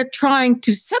just kind of trying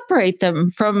to separate them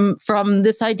from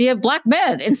this idea of Black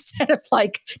men instead of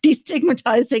like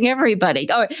destigmatizing everybody.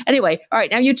 Oh, anyway, all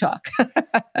right, now you talk.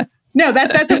 No,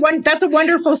 that's a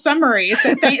wonderful summary.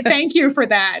 So thank you for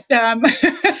that.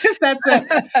 That's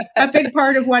a big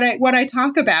part of what I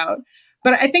talk about.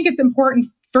 But I think it's important,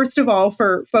 first of all,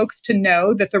 for folks to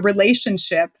know that the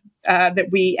relationship that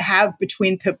we have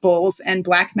between pit bulls and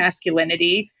Black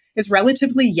masculinity is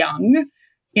relatively young.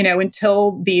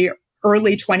 Until the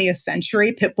early 20th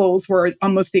century, pit bulls were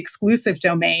almost the exclusive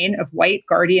domain of white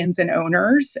guardians and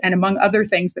owners. And among other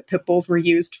things that pit bulls were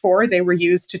used for, they were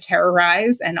used to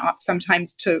terrorize and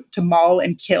sometimes to maul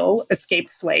and kill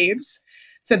escaped slaves.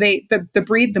 So the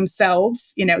breed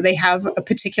themselves, they have a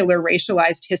particular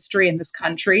racialized history in this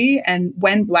country. And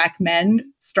when Black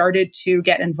men started to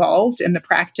get involved in the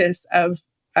practice of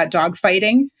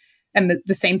dogfighting, and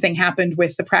the same thing happened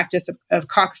with the practice of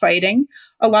cockfighting,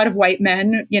 a lot of white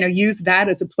men, use that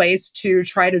as a place to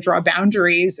try to draw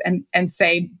boundaries and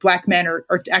say Black men are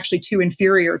actually too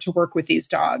inferior to work with these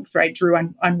dogs, right? Drew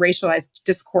on racialized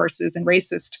discourses and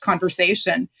racist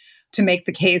conversation to make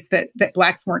the case that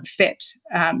Blacks weren't fit,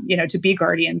 to be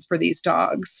guardians for these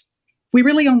dogs. We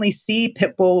really only see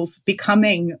pit bulls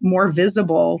becoming more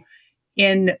visible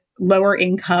in lower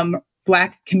income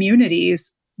Black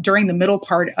communities during the middle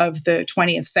part of the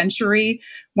 20th century,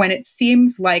 when it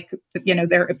seems like,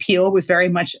 their appeal was very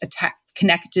much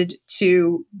connected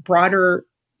to broader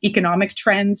economic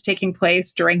trends taking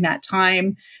place during that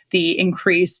time, the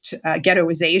increased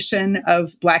ghettoization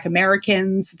of Black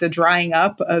Americans, the drying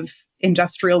up of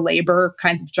industrial labor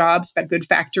kinds of jobs, but good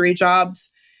factory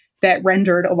jobs that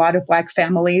rendered a lot of Black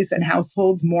families and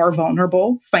households more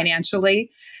vulnerable financially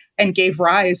and gave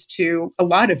rise to a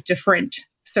lot of different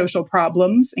social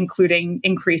problems, including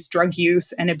increased drug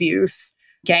use and abuse,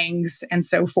 gangs, and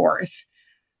so forth.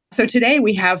 So today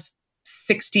we have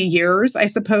 60 years, I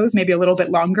suppose, maybe a little bit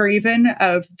longer even,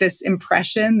 of this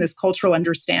impression, this cultural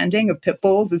understanding of pit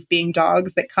bulls as being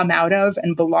dogs that come out of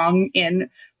and belong in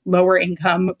lower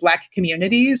income Black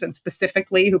communities, and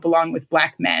specifically who belong with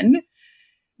Black men.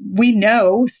 We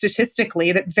know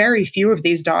statistically that very few of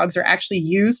these dogs are actually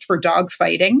used for dog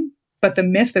fighting. But the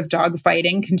myth of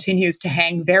dogfighting continues to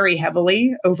hang very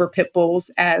heavily over pit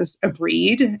bulls as a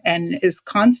breed and is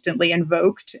constantly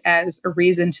invoked as a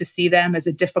reason to see them as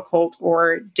a difficult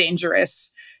or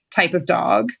dangerous type of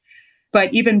dog.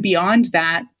 But even beyond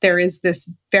that, there is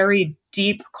this very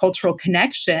deep cultural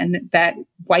connection that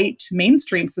white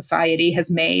mainstream society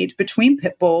has made between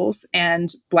pit bulls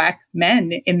and Black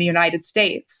men in the United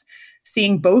States,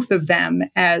 seeing both of them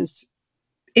as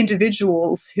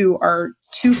individuals who are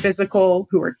too physical,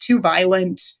 who are too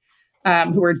violent,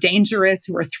 who are dangerous,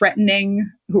 who are threatening,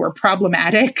 who are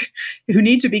problematic, who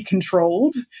need to be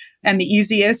controlled. And the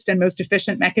easiest and most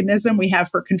efficient mechanism we have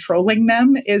for controlling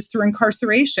them is through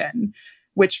incarceration,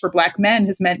 which for Black men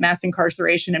has meant mass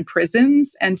incarceration in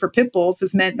prisons, and for pit bulls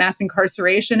has meant mass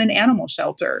incarceration in animal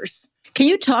shelters. Can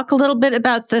you talk a little bit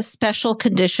about the special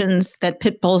conditions that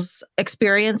pit bulls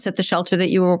experience at the shelter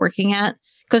that you were working at?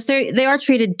 Because they are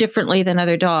treated differently than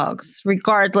other dogs,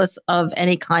 regardless of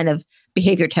any kind of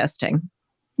behavior testing.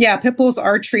 Yeah, pit bulls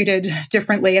are treated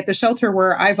differently. At the shelter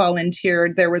where I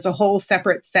volunteered, there was a whole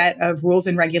separate set of rules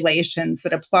and regulations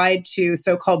that applied to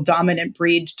so-called dominant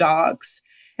breed dogs.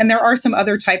 And there are some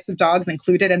other types of dogs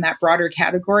included in that broader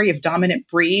category of dominant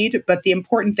breed. But the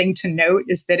important thing to note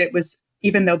is that it was,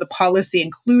 even though the policy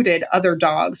included other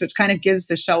dogs, which kind of gives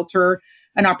the shelter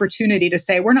an opportunity to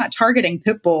say, we're not targeting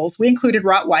pit bulls. We included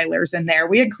Rottweilers in there.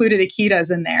 We included Akitas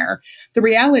in there. The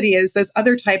reality is those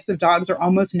other types of dogs are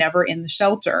almost never in the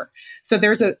shelter. So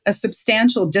there's a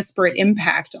substantial disparate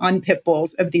impact on pit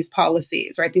bulls of these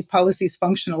policies, right? These policies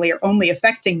functionally are only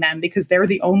affecting them because they're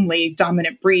the only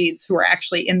dominant breeds who are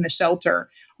actually in the shelter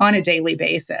on a daily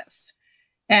basis.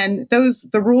 And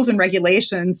the rules and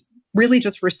regulations really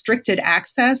just restricted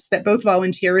access that both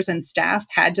volunteers and staff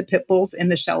had to pit bulls in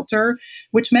the shelter,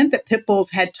 which meant that pit bulls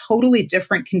had totally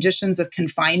different conditions of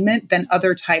confinement than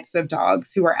other types of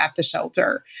dogs who are at the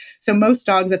shelter. So most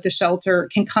dogs at the shelter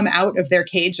can come out of their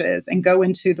cages and go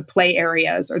into the play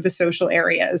areas or the social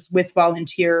areas with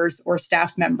volunteers or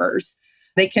staff members.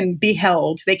 They can be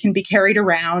held, they can be carried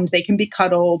around, they can be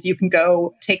cuddled. You can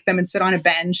go take them and sit on a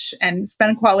bench and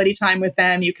spend quality time with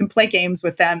them. You can play games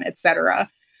with them, etc.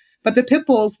 But the pit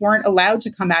bulls weren't allowed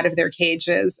to come out of their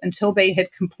cages until they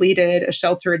had completed a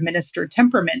shelter-administered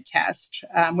temperament test,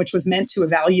 which was meant to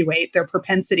evaluate their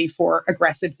propensity for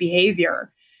aggressive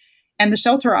behavior. And the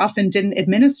shelter often didn't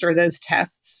administer those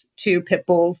tests to pit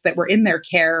bulls that were in their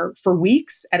care for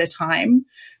weeks at a time,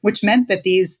 which meant that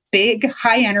these big,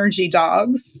 high-energy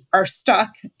dogs are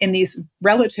stuck in these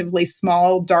relatively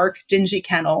small, dark, dingy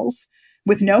kennels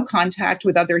with no contact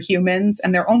with other humans,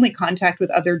 and their only contact with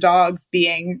other dogs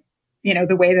being,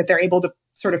 the way that they're able to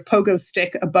sort of pogo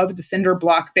stick above the cinder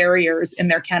block barriers in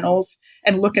their kennels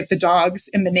and look at the dogs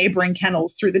in the neighboring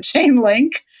kennels through the chain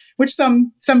link, which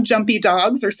some jumpy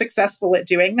dogs are successful at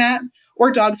doing that,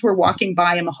 or dogs who are walking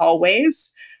by in the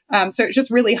hallways. So it just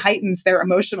really heightens their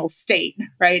emotional state,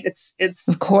 right? It's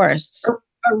of course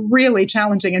a really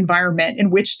challenging environment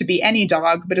in which to be any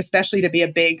dog, but especially to be a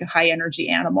big, high energy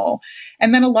animal.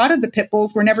 And then a lot of the pit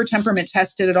bulls were never temperament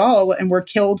tested at all and were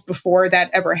killed before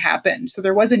that ever happened. So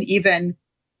there wasn't even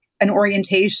an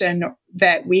orientation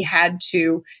that we had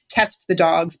to test the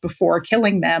dogs before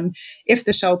killing them if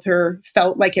the shelter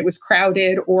felt like it was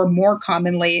crowded, or more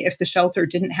commonly, if the shelter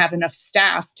didn't have enough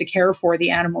staff to care for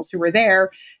the animals who were there,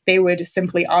 they would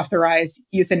simply authorize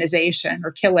euthanization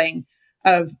or killing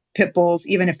of pit bulls,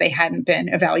 even if they hadn't been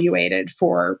evaluated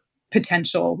for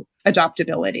potential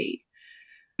adoptability.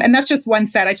 And that's just one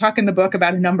set. I talk in the book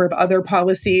about a number of other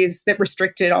policies that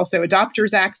restricted also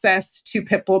adopters' access to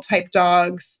pit bull type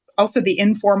dogs. Also, the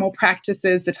informal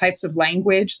practices, the types of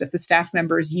language that the staff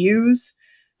members use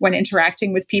when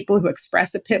interacting with people who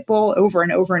express a pit bull over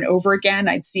and over and over again.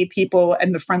 I'd see people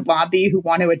in the front lobby who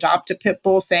want to adopt a pit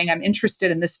bull saying, "I'm interested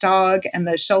in this dog." And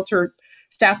the shelter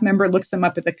staff member looks them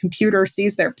up at the computer,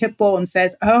 sees their pit bull and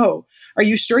says, "Oh, are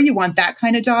you sure you want that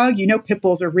kind of dog? Pit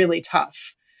bulls are really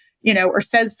tough," or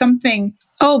says something.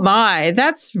 Oh my,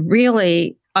 that's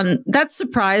really, that's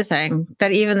surprising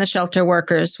that even the shelter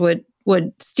workers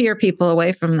would steer people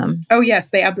away from them. Oh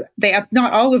yes, they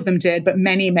not all of them did, but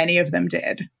many, many of them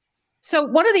did. So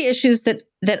one of the issues that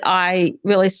I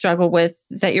really struggle with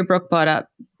that your book brought up,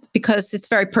 because it's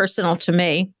very personal to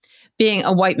me, being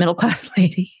a white middle class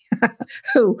lady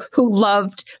who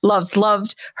loved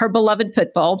her beloved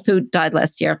pit bull who died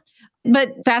last year.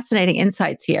 But fascinating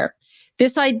insights here.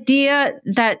 This idea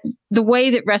that the way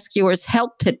that rescuers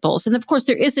help pit bulls, and of course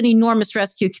there is an enormous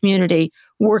rescue community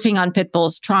working on pit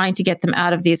bulls, trying to get them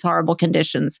out of these horrible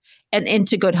conditions and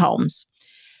into good homes.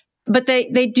 But they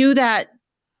do that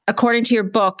according to your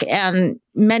book, and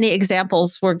many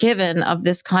examples were given of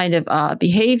this kind of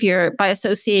behavior by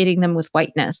associating them with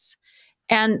whiteness.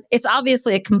 And it's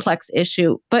obviously a complex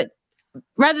issue, but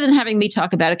rather than having me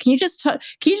talk about it, can you just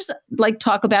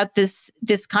talk about this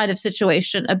kind of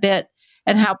situation a bit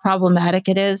and how problematic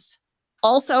it is?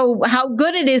 Also, how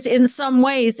good it is in some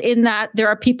ways, in that there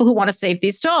are people who want to save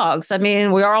these dogs. I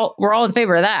mean, we're all in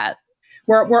favor of that.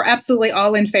 We're absolutely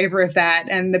all in favor of that.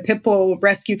 And the pit bull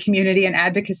rescue community and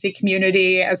advocacy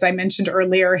community, as I mentioned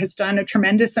earlier, has done a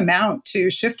tremendous amount to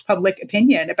shift public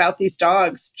opinion about these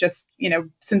dogs just,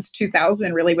 since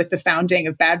 2000, really, with the founding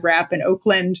of Bad Rap in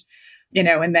Oakland,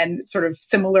 and then sort of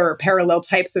similar parallel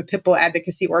types of pit bull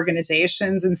advocacy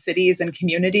organizations in cities and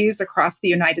communities across the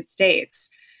United States.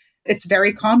 It's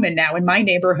very common now. In my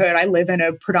neighborhood, I live in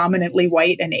a predominantly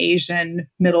white and Asian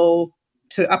middle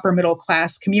to upper middle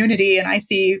class community, and I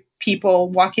see people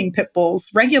walking pit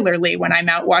bulls regularly when I'm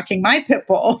out walking my pit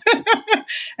bull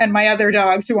and my other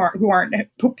dogs who aren't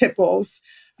pit bulls.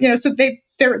 So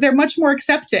they're much more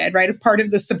accepted, right, as part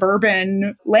of the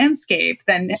suburban landscape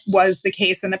than was the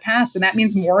case in the past. And that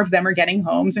means more of them are getting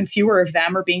homes and fewer of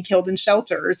them are being killed in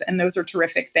shelters. And those are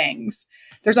terrific things.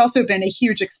 There's also been a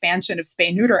huge expansion of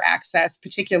spay-neuter access,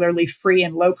 particularly free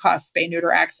and low-cost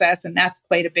spay-neuter access. And that's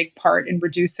played a big part in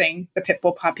reducing the pit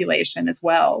bull population as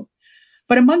well.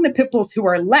 But among the pit bulls who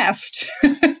are left,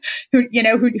 who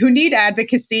need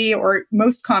advocacy, or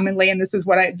most commonly, and this is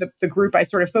what the group I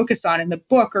sort of focus on in the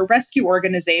book, are rescue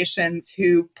organizations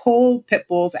who pull pit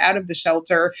bulls out of the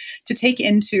shelter to take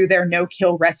into their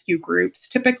no-kill rescue groups,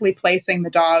 typically placing the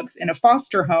dogs in a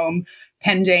foster home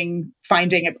pending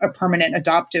finding a permanent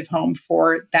adoptive home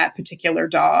for that particular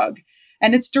dog.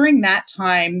 And it's during that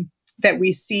time that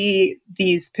we see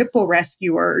these pit bull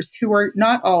rescuers, who are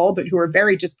not all, but who are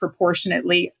very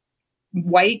disproportionately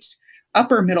white,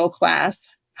 upper middle class,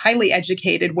 highly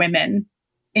educated women,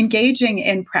 engaging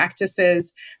in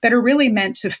practices that are really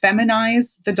meant to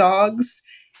feminize the dogs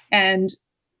and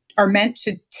are meant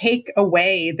to take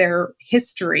away their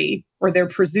history, or their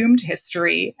presumed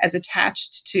history, as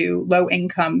attached to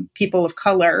low-income people of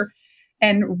color,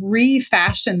 and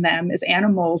refashion them as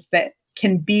animals that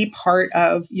can be part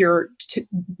of your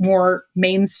more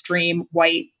mainstream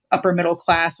white upper middle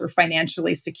class or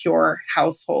financially secure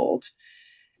household.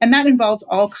 And that involves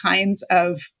all kinds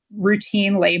of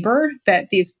routine labor that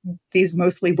these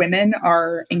mostly women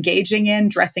are engaging in,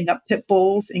 dressing up pit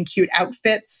bulls in cute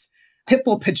outfits, pit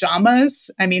bull pajamas.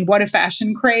 I mean, what a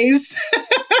fashion craze.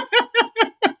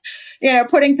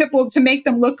 Putting pit bulls to make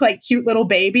them look like cute little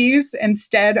babies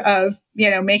instead of,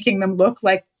 making them look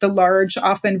like the large,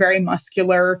 often very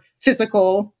muscular,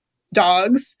 physical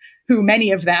dogs who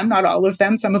many of them, not all of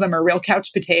them, some of them are real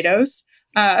couch potatoes,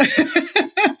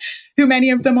 who many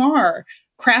of them are.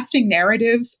 Crafting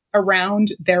narratives around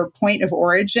their point of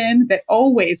origin that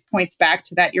always points back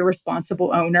to that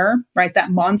irresponsible owner, right? That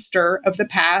monster of the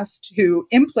past who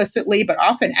implicitly, but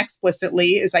often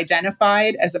explicitly, is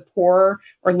identified as a poor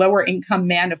or lower income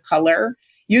man of color,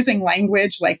 using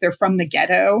language like they're from the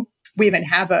ghetto. We even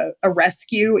have a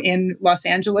rescue in Los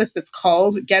Angeles that's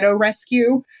called Ghetto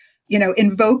Rescue,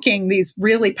 invoking these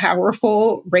really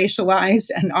powerful,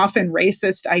 racialized, and often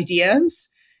racist ideas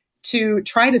to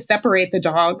try to separate the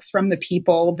dogs from the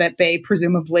people that they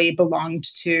presumably belonged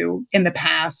to in the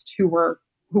past who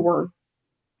were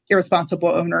irresponsible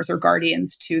owners or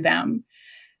guardians to them.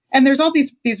 And there's all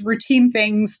these routine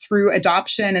things through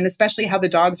adoption, and especially how the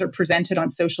dogs are presented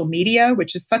on social media,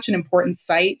 which is such an important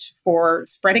site for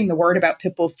spreading the word about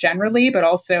pit bulls generally, but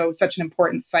also such an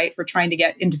important site for trying to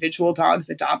get individual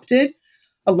dogs adopted.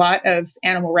 A lot of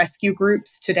animal rescue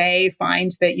groups today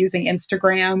find that using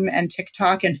Instagram and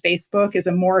TikTok and Facebook is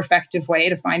a more effective way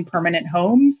to find permanent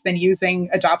homes than using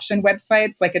adoption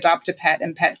websites like Adopt-a-Pet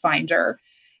and Pet Finder.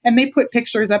 And they put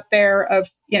pictures up there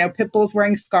of, pit bulls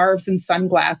wearing scarves and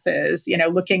sunglasses,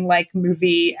 looking like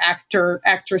movie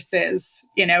actresses,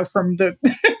 from the,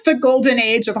 the golden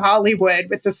age of Hollywood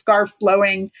with the scarf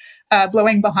blowing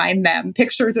behind them.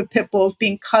 Pictures of pit bulls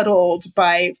being cuddled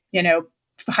by,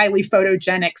 highly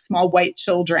photogenic small white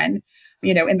children,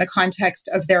 in the context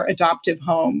of their adoptive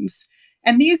homes.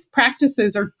 And these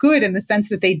practices are good in the sense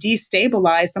that they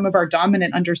destabilize some of our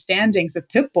dominant understandings of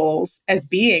pit bulls as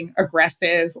being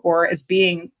aggressive or as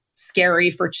being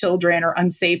scary for children or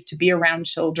unsafe to be around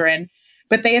children.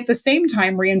 But they at the same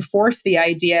time reinforce the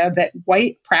idea that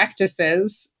white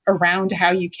practices around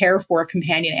how you care for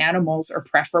companion animals are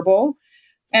preferable.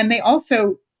 And they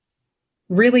also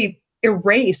really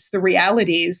erase the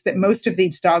realities that most of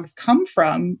these dogs come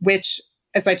from, which,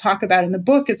 as I talk about in the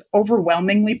book, is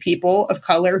overwhelmingly people of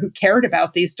color who cared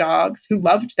about these dogs, who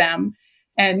loved them,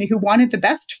 and who wanted the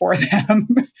best for them,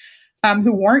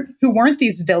 who weren't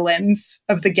these villains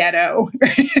of the ghetto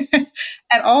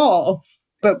at all,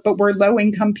 but were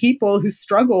low-income people who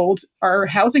struggled. Our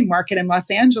housing market in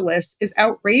Los Angeles is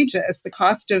outrageous. The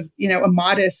cost of, a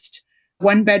modest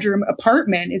one-bedroom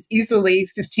apartment is easily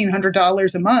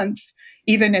 $1,500 a month,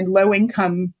 even in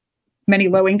many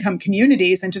low-income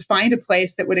communities. And to find a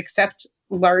place that would accept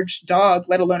a large dog,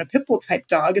 let alone a pit bull type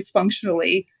dog, is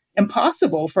functionally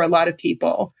impossible for a lot of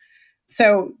people.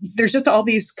 So there's just all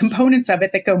these components of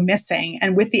it that go missing.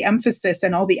 And with the emphasis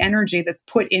and all the energy that's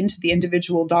put into the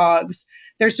individual dogs,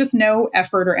 there's just no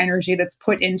effort or energy that's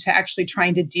put into actually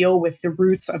trying to deal with the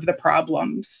roots of the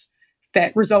problems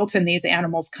that result in these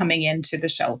animals coming into the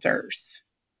shelters.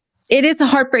 It is a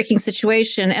heartbreaking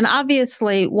situation. And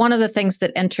obviously, one of the things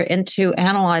that enter into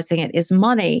analyzing it is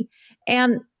money.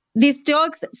 And these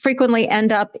dogs frequently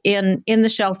end up in the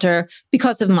shelter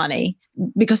because of money,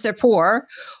 because they're poor,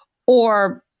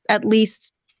 or at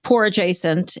least poor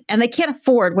adjacent, and they can't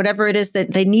afford whatever it is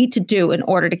that they need to do in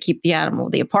order to keep the animal,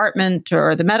 the apartment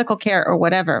or the medical care or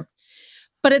whatever.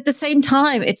 But at the same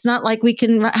time, it's not like we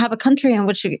can have a country in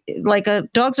which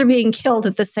dogs are being killed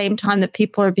at the same time that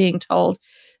people are being told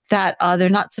that they're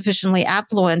not sufficiently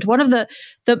affluent. One of the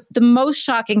most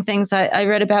shocking things I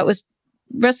read about was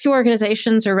rescue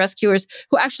organizations or rescuers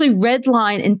who actually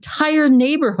redline entire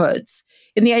neighborhoods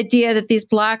in the idea that these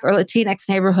Black or Latinx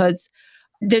neighborhoods,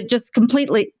 they're just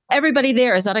completely, everybody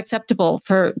there is unacceptable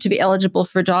to be eligible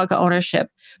for dog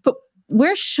ownership. But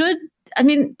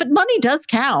but money does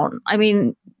count. I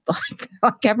mean,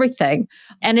 like everything.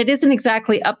 And it isn't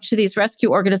exactly up to these rescue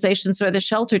organizations or the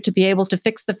shelter to be able to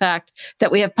fix the fact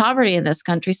that we have poverty in this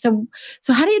country. So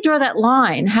how do you draw that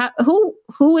line?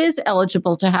 Who is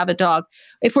eligible to have a dog?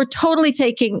 If we're totally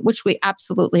taking, which we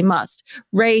absolutely must,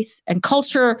 race and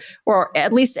culture, or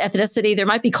at least ethnicity, there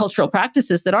might be cultural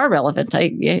practices that are relevant.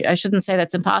 I shouldn't say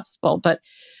that's impossible, but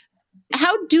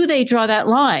how do they draw that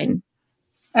line?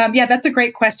 Yeah, that's a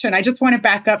great question. I just want to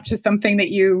back up to something that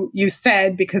you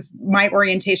said, because my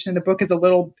orientation in the book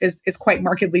is quite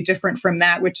markedly different from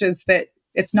that, which is that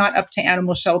it's not up to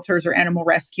animal shelters or animal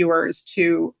rescuers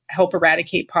to help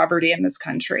eradicate poverty in this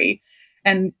country.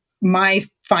 And my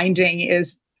finding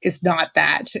is is not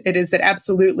that. It is that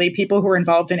absolutely people who are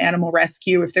involved in animal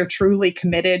rescue, if they're truly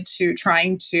committed to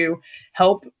trying to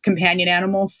help companion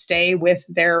animals stay with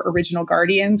their original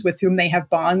guardians with whom they have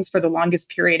bonds for the longest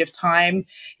period of time,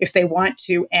 if they want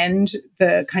to end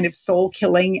the kind of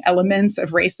soul-killing elements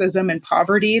of racism and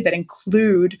poverty that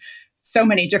include so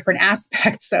many different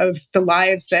aspects of the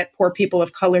lives that poor people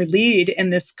of color lead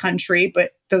in this country,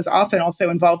 but those often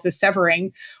also involve the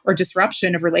severing or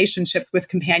disruption of relationships with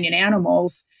companion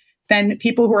animals, then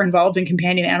people who are involved in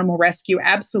companion animal rescue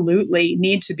absolutely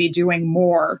need to be doing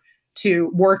more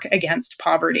to work against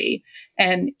poverty.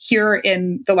 And here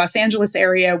in the Los Angeles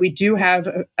area, we do have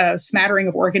a smattering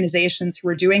of organizations who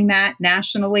are doing that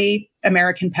nationally.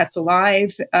 American Pets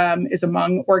Alive is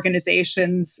among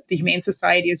organizations, the Humane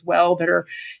Society as well, that are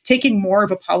taking more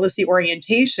of a policy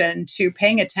orientation to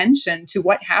paying attention to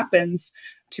what happens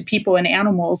to people and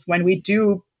animals when we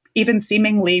do even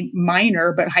seemingly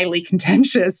minor but highly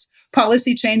contentious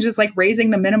policy changes like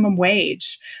raising the minimum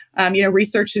wage.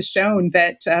 Research has shown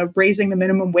that raising the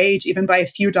minimum wage, even by a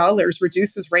few dollars,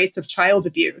 reduces rates of child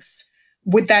abuse.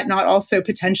 Would that not also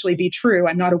potentially be true?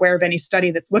 I'm not aware of any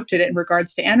study that's looked at it in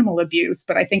regards to animal abuse,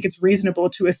 but I think it's reasonable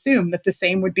to assume that the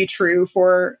same would be true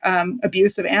for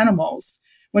abuse of animals.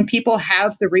 When people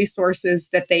have the resources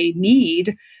that they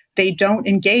need, they don't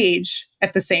engage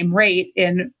at the same rate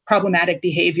in problematic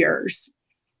behaviors.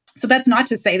 So that's not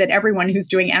to say that everyone who's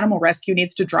doing animal rescue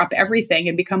needs to drop everything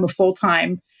and become a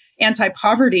full-time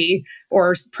anti-poverty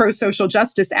or pro-social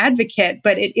justice advocate,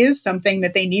 but it is something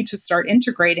that they need to start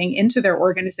integrating into their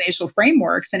organizational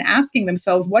frameworks and asking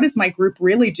themselves, what is my group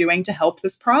really doing to help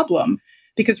this problem?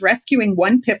 Because rescuing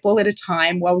one pit bull at a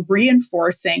time while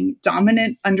reinforcing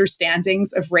dominant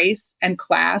understandings of race and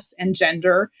class and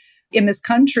gender in this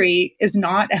country is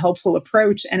not a helpful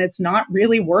approach, and it's not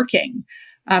really working.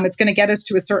 It's going to get us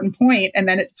to a certain point, and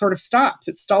then it sort of stops.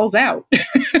 It stalls out.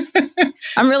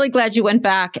 I'm really glad you went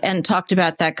back and talked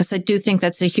about that, because I do think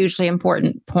that's a hugely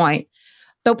important point.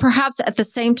 Though perhaps at the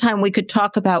same time, we could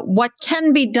talk about what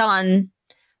can be done.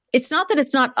 It's not that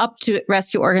it's not up to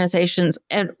rescue organizations,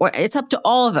 or it's up to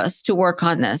all of us to work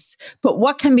on this, but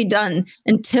what can be done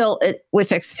until we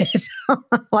fix it?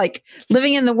 Like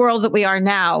living in the world that we are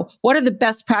now, what are the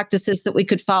best practices that we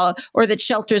could follow, or that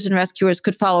shelters and rescuers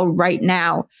could follow right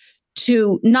now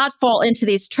to not fall into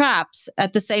these traps,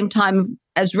 at the same time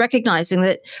as recognizing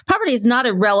that poverty is not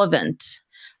irrelevant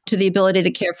to the ability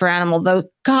to care for animals, though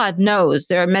God knows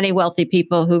there are many wealthy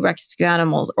people who rescue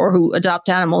animals or who adopt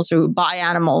animals or who buy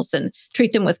animals and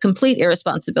treat them with complete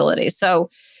irresponsibility. So,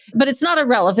 but it's not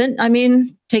irrelevant. I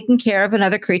mean, taking care of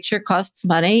another creature costs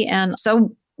money. And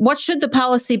so what should the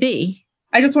policy be?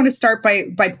 I just want to start by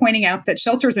pointing out that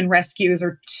shelters and rescues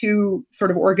are two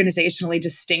sort of organizationally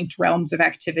distinct realms of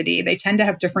activity. They tend to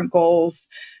have different goals.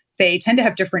 They tend to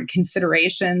have different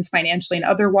considerations financially and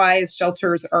otherwise.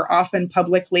 Shelters are often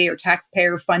publicly or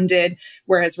taxpayer funded,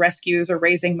 whereas rescues are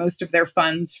raising most of their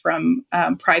funds from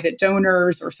private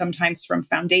donors or sometimes from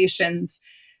foundations.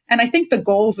 And I think the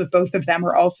goals of both of them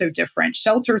are also different.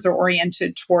 Shelters are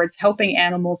oriented towards helping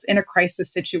animals in a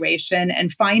crisis situation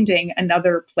and finding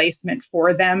another placement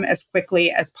for them as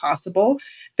quickly as possible.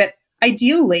 That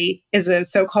ideally is a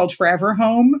so-called forever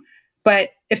home. But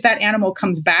if that animal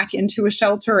comes back into a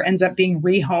shelter or ends up being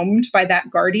rehomed by that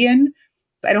guardian,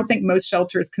 I don't think most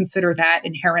shelters consider that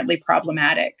inherently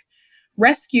problematic.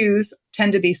 Rescues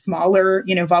tend to be smaller,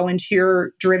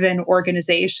 volunteer-driven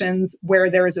organizations where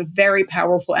there is a very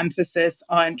powerful emphasis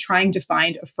on trying to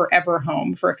find a forever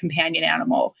home for a companion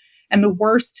animal. And the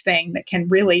worst thing that can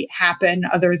really happen,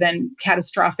 other than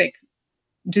catastrophic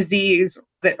disease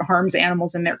that harms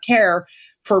animals in their care,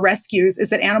 for rescues is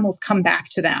that animals come back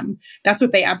to them. That's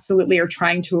what they absolutely are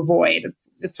trying to avoid.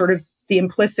 It's sort of the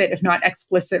implicit, if not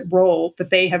explicit, role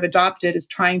that they have adopted is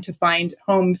trying to find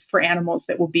homes for animals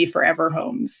that will be forever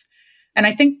homes. And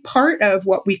I think part of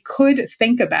what we could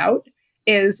think about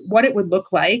is what it would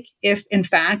look like if, in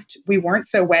fact, we weren't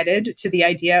so wedded to the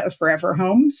idea of forever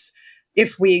homes,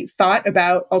 if we thought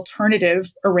about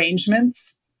alternative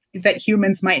arrangements that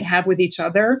humans might have with each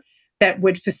other that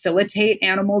would facilitate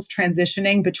animals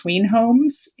transitioning between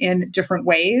homes in different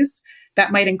ways.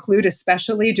 That might include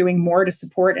especially doing more to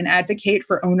support and advocate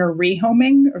for owner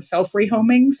rehoming or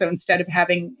self-rehoming. So instead of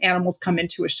having animals come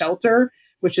into a shelter,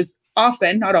 which is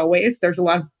often, not always, there's a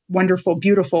lot of wonderful,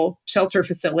 beautiful shelter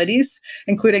facilities,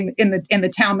 including in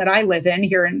the town that I live in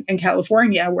here in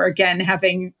California, where again,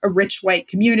 having a rich white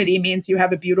community means you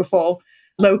have a beautiful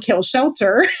low-kill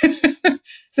shelter.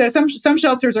 So some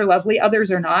shelters are lovely, others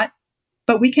are not.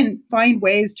 But we can find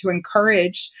ways to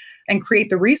encourage and create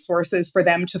the resources for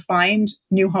them to find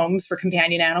new homes for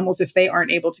companion animals if they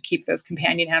aren't able to keep those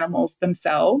companion animals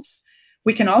themselves.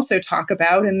 We can also talk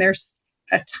about, and there's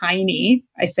a tiny,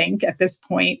 I think at this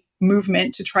point,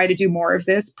 movement to try to do more of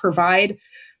this, provide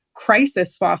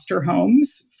crisis foster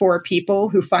homes for people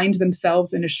who find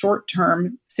themselves in a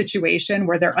short-term situation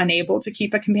where they're unable to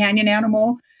keep a companion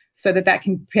animal, so that that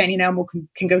companion animal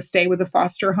can go stay with a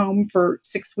foster home for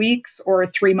 6 weeks or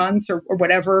 3 months or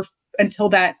whatever, until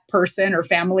that person or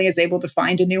family is able to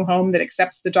find a new home that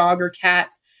accepts the dog or cat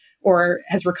or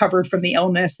has recovered from the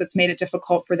illness that's made it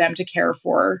difficult for them to care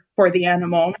for the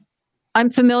animal. I'm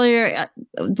familiar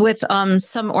with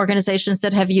some organizations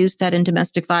that have used that in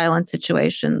domestic violence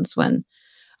situations when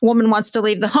a woman wants to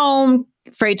leave the home,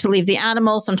 afraid to leave the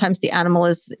animal. Sometimes the animal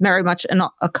is very much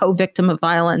a co-victim of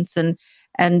violence,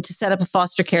 and to set up a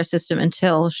foster care system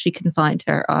until she can find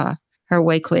her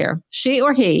way clear, she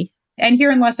or he. And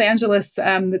here in Los Angeles,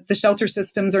 the shelter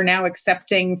systems are now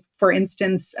accepting, for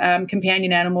instance,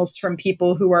 companion animals from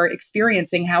people who are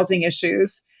experiencing housing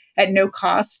issues at no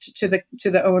cost to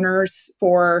the owners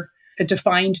for a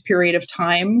defined period of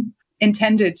time,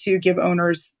 intended to give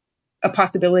owners a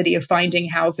possibility of finding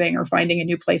housing or finding a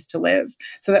new place to live,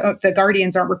 so that the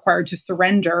guardians aren't required to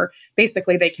surrender.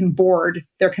 Basically, they can board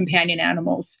their companion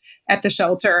animals at the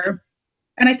shelter.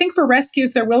 And I think for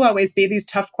rescues, there will always be these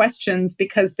tough questions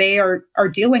because they are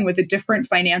dealing with a different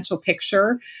financial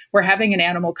picture. We're having an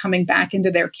animal coming back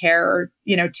into their care,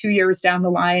 2 years down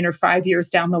the line or 5 years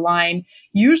down the line,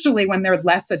 usually when they're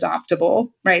less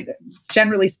adoptable, right?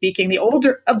 Generally speaking, the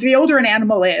older an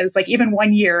animal is, like even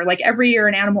 1 year, like every year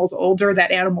an animal's older,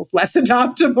 that animal's less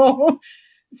adoptable.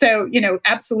 So,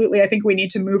 absolutely, I think we need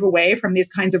to move away from these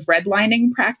kinds of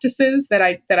redlining practices that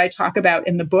I talk about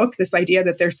in the book, this idea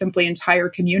that there's simply entire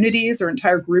communities or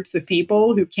entire groups of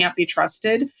people who can't be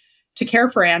trusted to care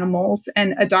for animals,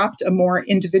 and adopt a more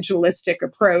individualistic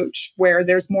approach where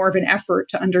there's more of an effort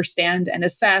to understand and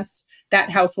assess that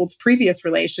household's previous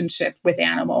relationship with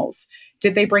animals.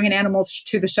 Did they bring an animal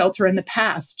to the shelter in the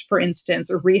past, for instance,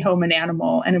 or rehome an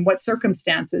animal? And in what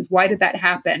circumstances? Why did that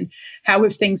happen? How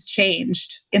have things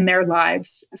changed in their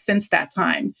lives since that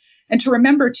time? And to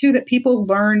remember, too, that people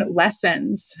learn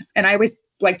lessons. And I always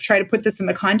try to put this in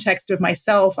the context of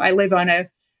myself. I live on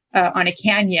a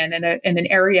canyon in an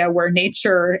area where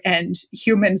nature and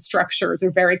human structures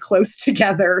are very close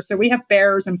together. So we have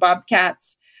bears and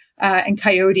bobcats and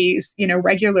coyotes,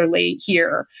 regularly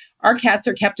here. Our cats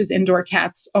are kept as indoor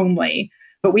cats only,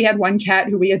 but we had one cat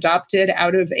who we adopted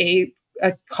out of a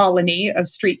colony of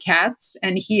street cats,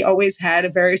 and he always had a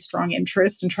very strong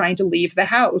interest in trying to leave the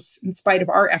house in spite of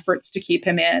our efforts to keep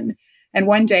him in. And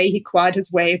one day he clawed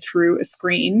his way through a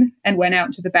screen and went out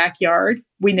into the backyard.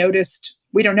 We noticed,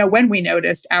 we don't know when we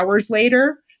noticed, hours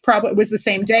later. Probably it was the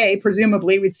same day.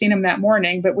 Presumably we'd seen him that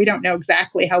morning, but we don't know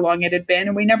exactly how long it had been.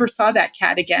 And we never saw that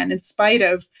cat again, in spite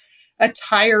of a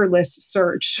tireless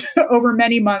search over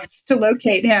many months to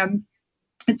locate him.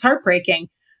 It's heartbreaking.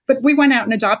 But we went out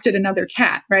and adopted another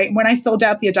cat, right? When I filled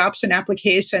out the adoption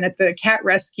application at the cat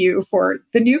rescue for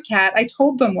the new cat, I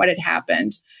told them what had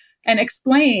happened and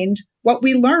explained what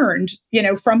we learned,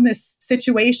 from this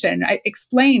situation. I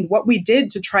explained what we did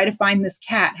to try to find this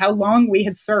cat, how long we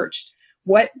had searched,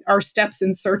 what our steps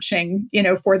in searching,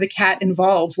 for the cat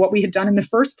involved, what we had done in the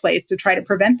first place to try to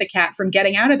prevent the cat from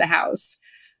getting out of the house.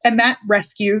 And that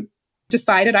rescue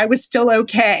decided I was still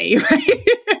okay, right?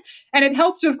 And it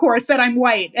helped, of course, that I'm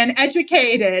white and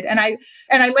educated, and I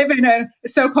live in a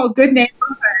so-called good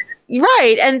neighborhood.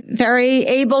 Right, and very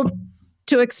able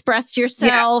to express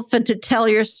yourself and to tell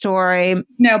your story.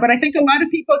 No, but I think a lot of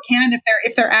people can,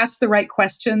 if they're asked the right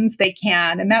questions, they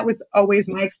can. And that was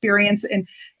always my experience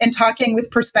in talking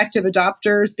with prospective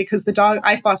adopters, because the dog,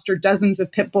 I fostered dozens of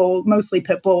mostly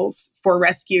pit bulls for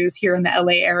rescues here in the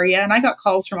LA area. And I got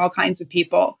calls from all kinds of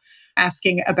people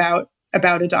asking about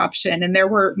adoption. And there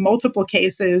were multiple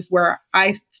cases where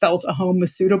I felt a home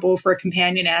was suitable for a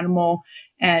companion animal,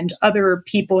 and other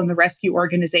people in the rescue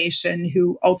organization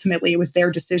who ultimately it was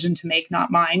their decision to make, not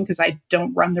mine, because I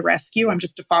don't run the rescue, I'm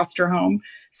just a foster home,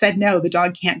 said, no, the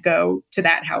dog can't go to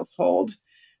that household.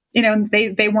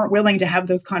 They weren't willing to have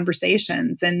those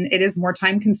conversations. And it is more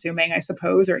time consuming, I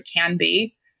suppose, or it can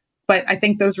be. But I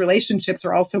think those relationships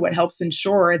are also what helps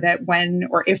ensure that when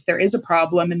or if there is a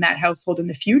problem in that household in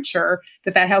the future,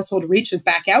 that household reaches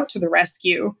back out to the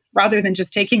rescue rather than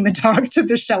just taking the dog to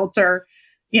the shelter,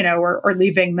 or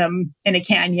leaving them in a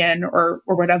canyon or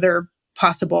what other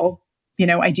possible,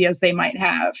 ideas they might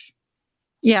have.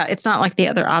 Yeah, it's not like the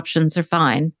other options are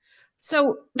fine.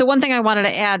 So the one thing I wanted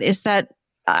to add is that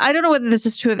I don't know whether this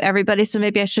is true of everybody, so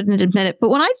maybe I shouldn't admit it. But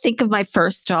when I think of my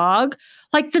first dog,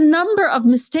 like the number of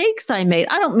mistakes I made,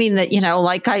 I don't mean that,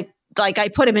 like I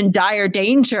put him in dire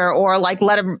danger or like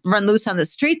let him run loose on the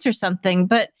streets or something.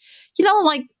 But,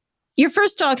 like your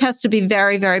first dog has to be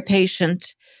very, very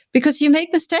patient because you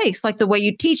make mistakes, like the way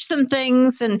you teach them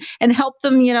things and help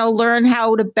them, learn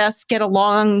how to best get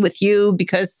along with you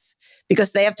because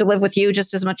they have to live with you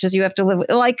just as much as you have to live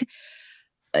with. Like,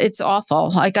 it's awful.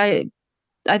 Like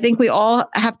I think we all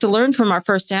have to learn from our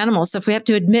first animals. So if we have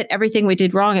to admit everything we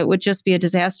did wrong, it would just be a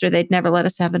disaster. They'd never let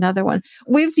us have another one.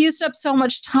 We've used up so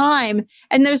much time,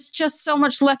 and there's just so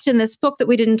much left in this book that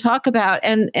we didn't talk about.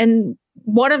 And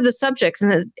one of the subjects,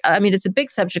 and it's a big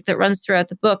subject that runs throughout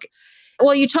the book.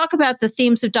 Well, you talk about the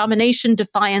themes of domination,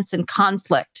 defiance, and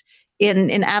conflict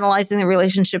in analyzing the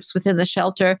relationships within the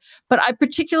shelter. But I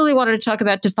particularly wanted to talk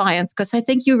about defiance because I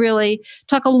think you really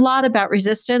talk a lot about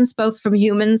resistance, both from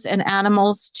humans and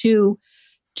animals to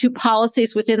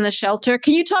policies within the shelter.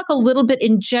 Can you talk a little bit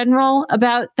in general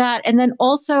about that? And then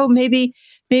also maybe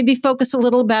focus a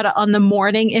little bit on the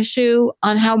mourning issue,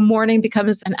 on how mourning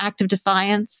becomes an act of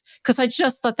defiance? Because I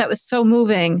just thought that was so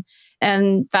moving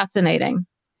and fascinating.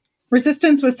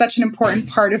 Resistance was such an important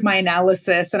part of my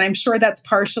analysis, and I'm sure that's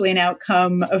partially an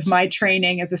outcome of my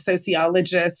training as a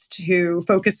sociologist who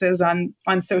focuses on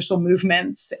social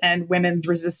movements and women's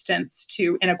resistance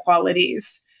to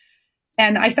inequalities.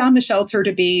 And I found the shelter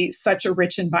to be such a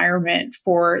rich environment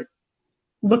for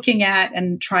looking at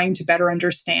and trying to better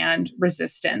understand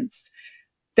resistance.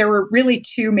 There were really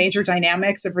two major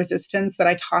dynamics of resistance that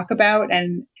I talk about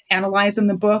and analyze in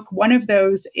the book. One of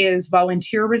those is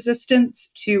volunteer resistance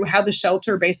to how the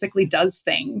shelter basically does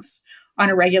things on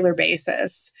a regular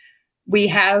basis. We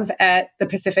have at the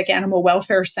Pacific Animal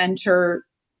Welfare Center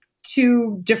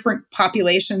two different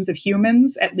populations of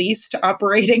humans, at least,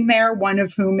 operating there, one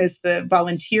of whom is the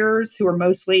volunteers, who are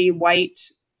mostly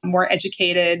white, more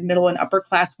educated, middle and upper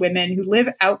class women who live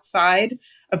outside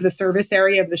of the service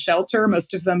area of the shelter.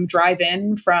 Most of them drive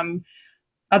in from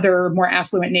other more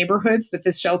affluent neighborhoods that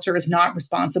this shelter is not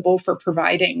responsible for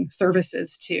providing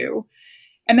services to.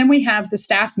 And then we have the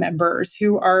staff members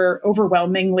who are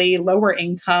overwhelmingly lower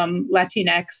income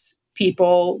Latinx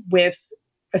people with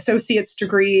associate's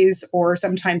degrees or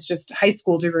sometimes just high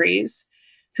school degrees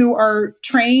who are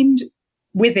trained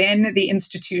within the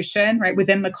institution, right,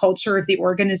 within the culture of the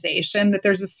organization, that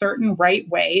there's a certain right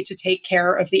way to take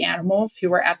care of the animals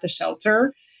who are at the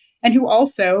shelter, and who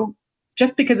also,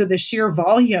 just because of the sheer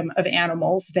volume of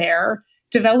animals there,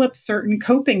 develop certain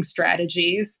coping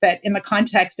strategies that in the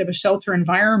context of a shelter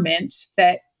environment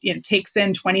that takes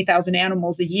in 20,000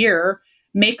 animals a year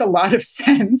make a lot of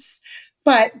sense.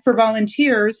 But for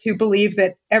volunteers who believe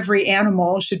that every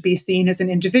animal should be seen as an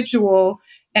individual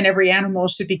and every animal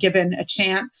should be given a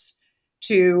chance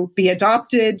to be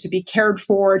adopted, to be cared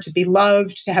for, to be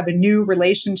loved, to have a new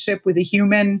relationship with a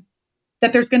human,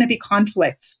 that there's going to be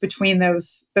conflicts between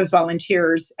those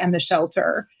volunteers and the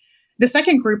shelter. The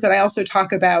second group that I also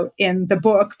talk about in the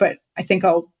book, but I think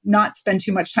I'll not spend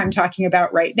too much time talking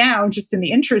about right now, just in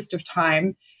the interest of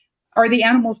time, are the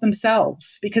animals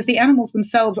themselves, because the animals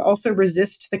themselves also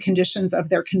resist the conditions of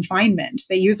their confinement.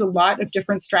 They use a lot of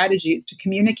different strategies to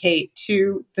communicate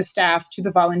to the staff, to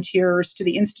the volunteers, to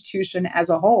the institution as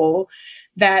a whole,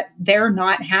 that they're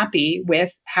not happy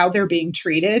with how they're being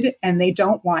treated, and they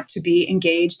don't want to be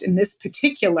engaged in this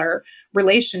particular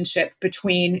relationship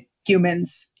between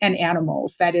humans and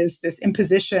animals. That is this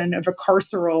imposition of a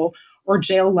carceral or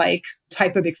jail-like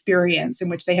type of experience in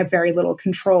which they have very little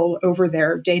control over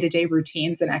their day-to-day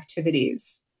routines and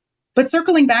activities. But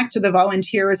circling back to the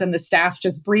volunteers and the staff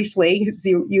just briefly, as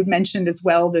you mentioned as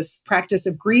well, this practice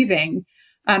of grieving.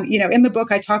 In the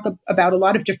book, I talk about a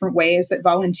lot of different ways that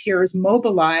volunteers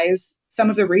mobilize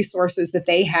some of the resources that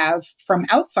they have from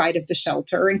outside of the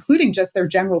shelter, including just their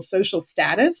general social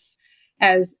status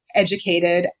as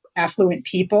educated, affluent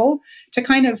people, to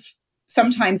kind of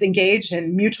sometimes engage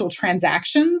in mutual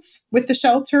transactions with the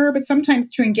shelter, but sometimes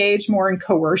to engage more in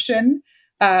coercion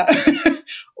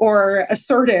or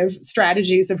assertive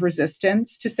strategies of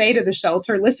resistance, to say to the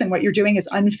shelter, listen, what you're doing is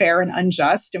unfair and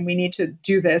unjust, and we need to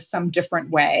do this some different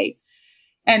way.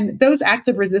 And those acts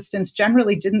of resistance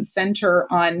generally didn't center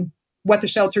on what the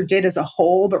shelter did as a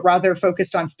whole, but rather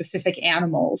focused on specific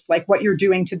animals, like what you're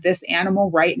doing to this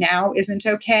animal right now isn't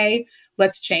okay.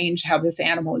 Let's change how this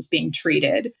animal is being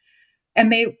treated. And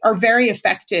they are very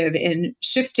effective in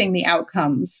shifting the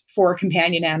outcomes for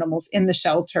companion animals in the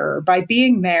shelter by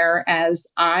being there as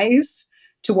eyes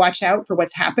to watch out for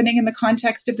what's happening in the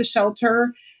context of the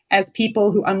shelter, as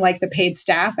people who, unlike the paid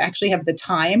staff, actually have the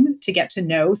time to get to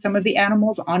know some of the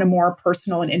animals on a more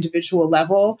personal and individual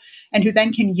level, and who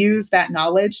then can use that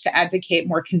knowledge to advocate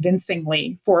more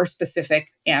convincingly for specific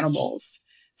animals.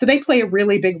 So they play a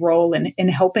really big role in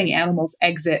helping animals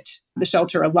exit the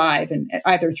shelter alive, and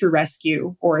either through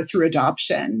rescue or through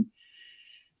adoption.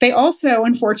 They also,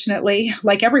 unfortunately,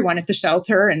 like everyone at the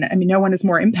shelter, and I mean, no one is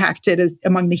more impacted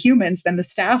among the humans than the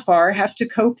staff are, have to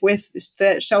cope with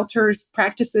the shelter's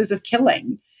practices of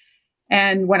killing.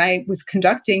 And when I was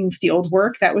conducting field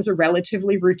work, that was a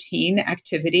relatively routine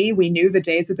activity. We knew the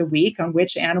days of the week on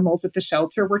which animals at the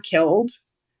shelter were killed.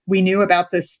 We knew about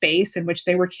the space in which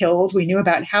they were killed. We knew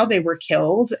about how they were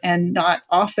killed. And not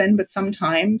often, but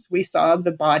sometimes, we saw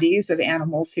the bodies of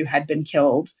animals who had been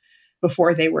killed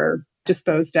before they were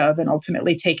disposed of and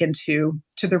ultimately taken to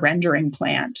the rendering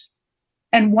plant.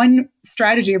 And one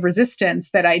strategy of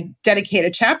resistance that I dedicate a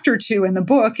chapter to in the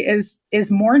book is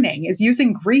mourning, is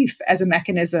using grief as a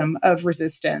mechanism of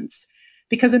resistance.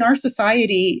 Because in our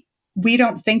society, we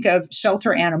don't think of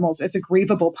shelter animals as a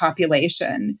grievable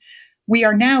population. We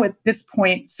are now at this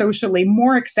point socially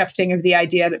more accepting of the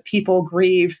idea that people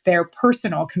grieve their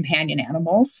personal companion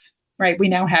animals, right? We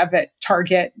now have at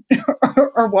Target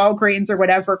or Walgreens or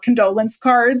whatever condolence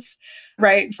cards,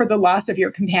 right, for the loss of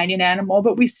your companion animal.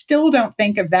 But we still don't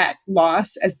think of that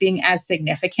loss as being as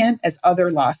significant as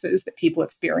other losses that people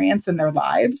experience in their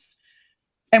lives.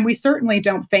 And we certainly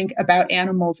don't think about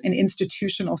animals in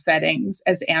institutional settings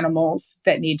as animals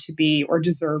that need to be or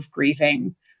deserve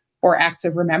grieving or acts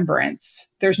of remembrance.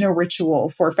 There's no ritual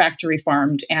for factory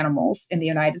farmed animals in the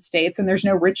United States, and there's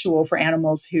no ritual for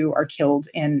animals who are killed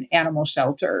in animal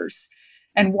shelters.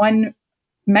 And one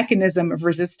mechanism of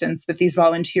resistance that these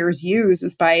volunteers use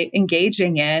is by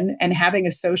engaging in and having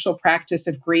a social practice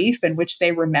of grief in which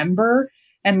they remember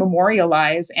and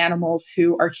memorialize animals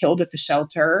who are killed at the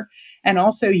shelter, and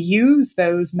also use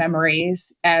those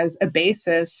memories as a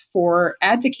basis for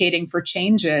advocating for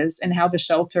changes in how the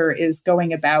shelter is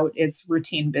going about its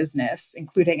routine business,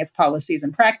 including its policies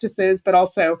and practices, but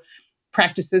also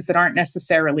practices that aren't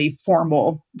necessarily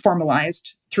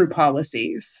formalized through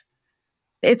policies.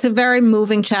 It's a very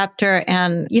moving chapter.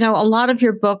 And, a lot of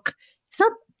your book, it's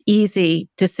not easy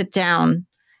to sit down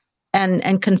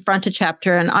and confront a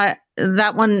chapter. And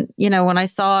that one, when I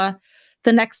saw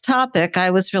the next topic,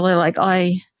 I was really like,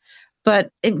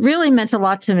 but it really meant a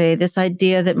lot to me. This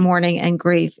idea that mourning and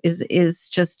grief is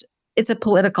just, it's a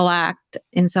political act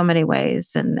in so many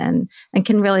ways, and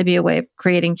can really be a way of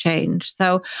creating change.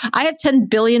 So I have 10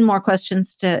 billion more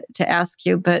questions to ask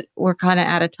you, but we're kind of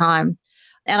out of time.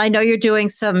 And I know you're doing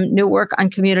some new work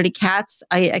on community cats.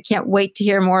 I can't wait to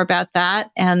hear more about that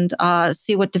and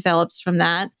see what develops from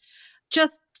that.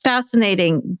 Just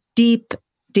fascinating, deep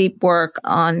work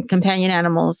on companion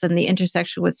animals and the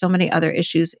intersection with so many other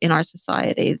issues in our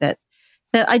society that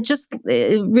I just,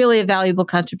 really a valuable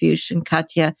contribution,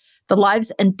 Katya. The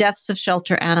Lives and Deaths of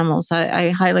Shelter Animals.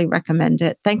 I highly recommend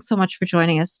it. Thanks so much for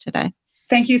joining us today.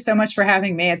 Thank you so much for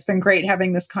having me. It's been great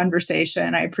having this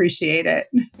conversation. I appreciate it.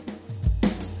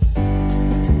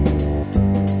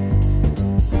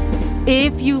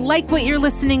 If you like what you're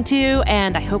listening to,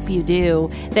 and I hope you do,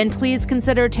 then please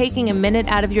consider taking a minute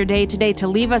out of your day today to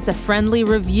leave us a friendly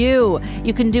review.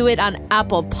 You can do it on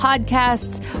Apple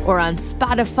Podcasts or on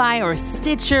Spotify or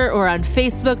Stitcher or on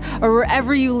Facebook or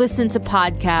wherever you listen to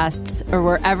podcasts or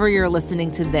wherever you're listening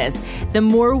to this. The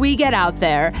more we get out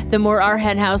there, the more our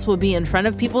henhouse will be in front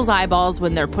of people's eyeballs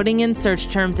when they're putting in search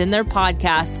terms in their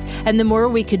podcasts, and the more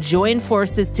we could join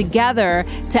forces together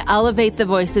to elevate the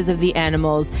voices of the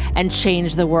animals and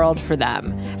change the world for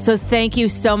them. So thank you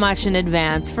so much in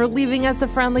advance for leaving us a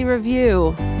friendly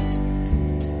review.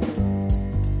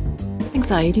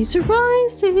 Anxieties are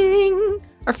rising.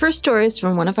 Our first story is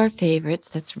from one of our favorites.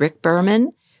 That's Rick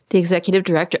Berman, the executive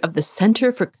director of the Center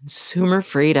for Consumer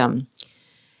Freedom.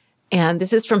 And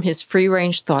this is from his Free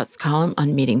Range Thoughts column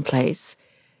on Meeting Place.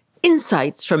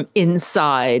 Insights from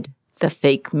inside the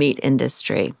fake meat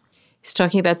industry. He's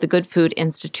talking about the Good Food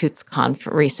Institute's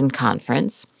recent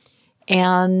conference.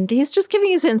 And he's just giving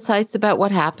his insights about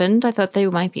what happened. I thought they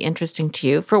might be interesting to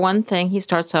you. For one thing, he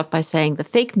starts off by saying the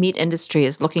fake meat industry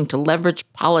is looking to leverage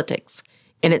politics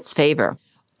in its favor.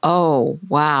 Oh,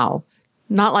 wow.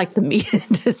 Not like the meat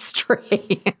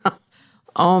industry.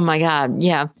 Oh, my God.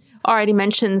 Yeah. All right. He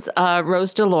mentions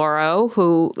Rose DeLauro,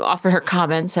 who offered her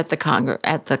comments at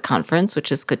the conference,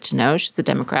 which is good to know. She's a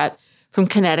Democrat from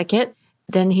Connecticut.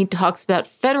 Then he talks about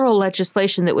federal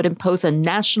legislation that would impose a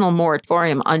national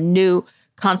moratorium on new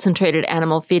concentrated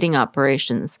animal feeding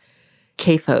operations,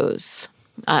 CAFOs.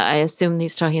 I assume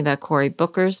he's talking about Cory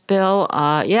Booker's bill.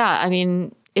 Yeah, I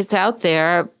mean, it's out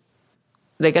there.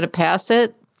 they going to pass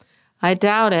it? I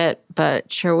doubt it,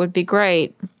 but sure would be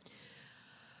great.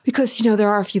 Because, there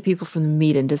are a few people from the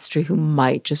meat industry who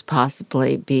might just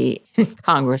possibly be in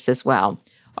Congress as well.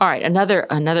 All right,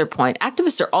 another point.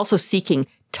 Activists are also seeking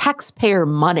taxpayer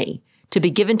money to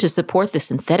be given to support the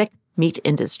synthetic meat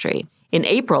industry. In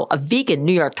April, a vegan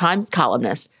New York Times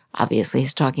columnist, obviously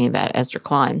he's talking about Ezra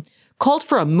Klein, called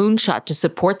for a moonshot to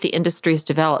support the industry's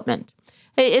development.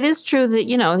 It is true that,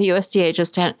 the USDA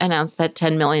just announced that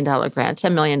 $10 million grant.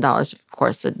 $10 million, of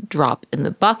course, a drop in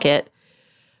the bucket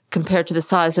compared to the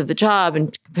size of the job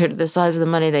and compared to the size of the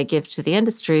money they give to the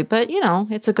industry. But,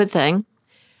 it's a good thing.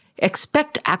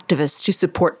 Expect activists to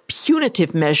support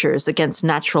punitive measures against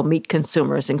natural meat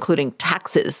consumers, including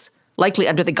taxes, likely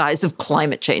under the guise of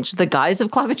climate change. The guise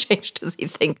of climate change? Does he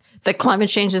think that climate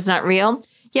change is not real?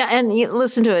 Yeah, and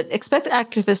listen to it. Expect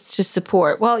activists to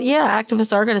support. Well, yeah,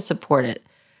 activists are going to support it.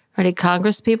 Are any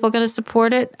Congress people going to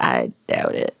support it? I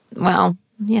doubt it. Well,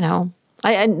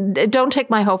 I don't take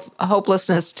my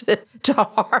hopelessness to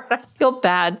heart. I feel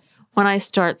bad when I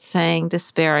start saying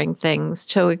despairing things.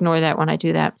 So ignore that when I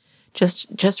do that.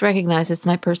 Just recognize it's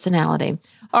my personality.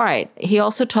 All right. He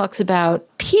also talks about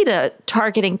PETA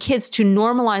targeting kids to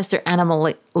normalize their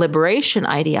animal liberation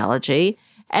ideology.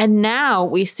 And now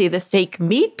we see the fake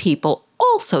meat people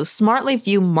also smartly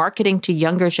view marketing to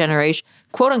younger generation,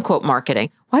 quote unquote marketing.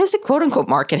 Why is it quote unquote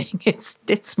marketing?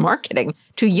 It's marketing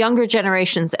to younger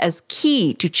generations as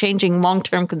key to changing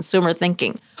long-term consumer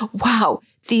thinking. Wow.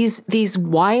 These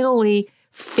wily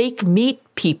fake meat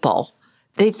people,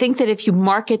 they think that if you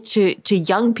market to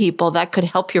young people, that could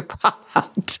help your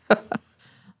product.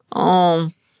 Oh,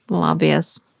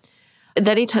 lobbyists.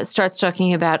 Then he starts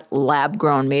talking about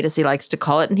lab-grown meat, as he likes to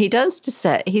call it. And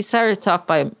he starts off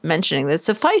by mentioning that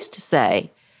suffice to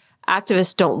say,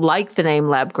 activists don't like the name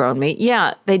lab-grown meat.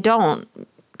 Yeah, they don't,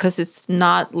 because it's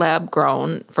not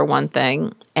lab-grown, for one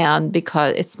thing, and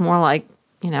because it's more like,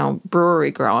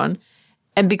 brewery-grown,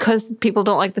 and because people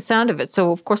don't like the sound of it.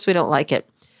 So, of course, we don't like it.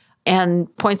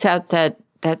 And points out that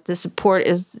the support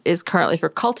is currently for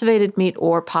cultivated meat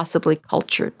or possibly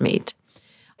cultured meat.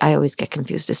 I always get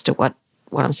confused as to what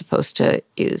I'm supposed to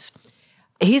use.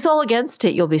 He's all against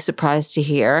it, you'll be surprised to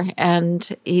hear. And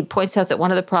he points out that one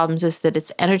of the problems is that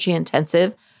it's energy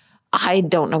intensive. I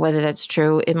don't know whether that's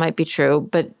true. It might be true.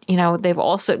 But, they've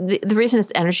also, the reason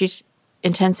it's energy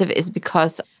intensive is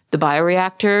because the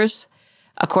bioreactors,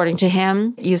 according to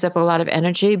him, use up a lot of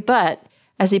energy. But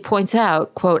as he points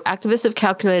out, quote, activists have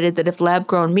calculated that if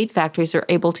lab-grown meat factories are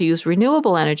able to use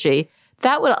renewable energy,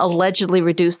 that would allegedly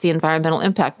reduce the environmental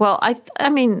impact. Well, I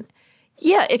mean,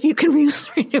 yeah, if you can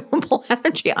use renewable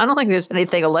energy, I don't think there's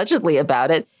anything allegedly about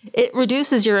it. It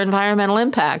reduces your environmental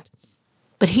impact.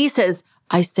 But he says,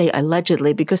 I say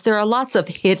allegedly because there are lots of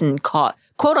hidden quote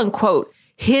unquote,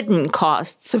 hidden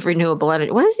costs of renewable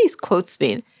energy. What does these quotes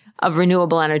mean? Of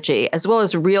renewable energy, as well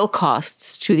as real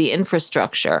costs to the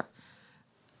infrastructure.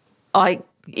 Like,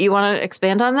 you want to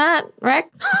expand on that,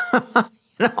 Rick?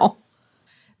 No.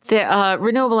 The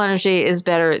renewable energy is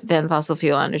better than fossil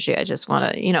fuel energy. I just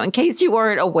want to, in case you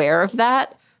weren't aware of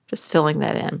that, just filling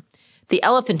that in. The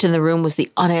elephant in the room was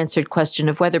the unanswered question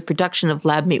of whether production of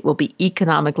lab meat will be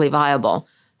economically viable.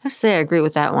 I have to say I agree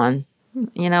with that one.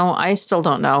 I still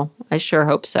don't know. I sure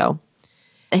hope so.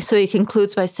 And so he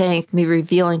concludes by saying it can be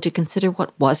revealing to consider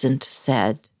what wasn't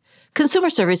said. Consumer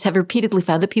surveys have repeatedly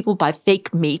found that people buy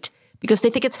fake meat because they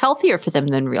think it's healthier for them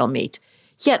than real meat.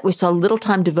 Yet we saw little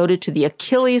time devoted to the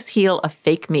Achilles heel of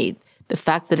fake meat, the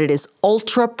fact that it is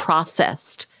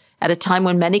ultra-processed at a time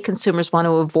when many consumers want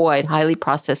to avoid highly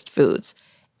processed foods.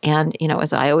 And,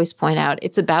 as I always point out,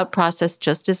 it's about process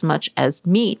just as much as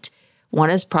meat. One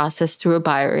is processed through a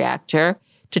bioreactor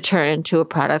to turn into a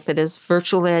product that is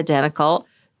virtually identical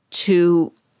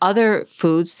to other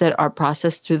foods that are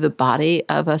processed through the body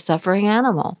of a suffering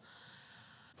animal.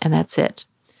 And that's it.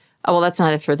 Oh, well, that's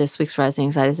not it for this week's Rising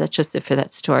Anxieties. That's just it for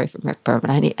that story from Rick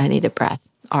Berman. I need a breath.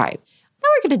 All right. Now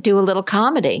we're going to do a little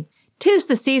comedy. 'Tis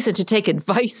the season to take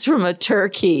advice from a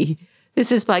turkey.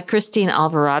 This is by Christine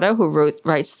Alvarado, who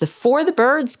writes the For the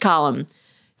Birds column.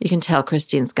 You can tell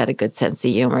Christine's got a good sense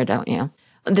of humor, don't you?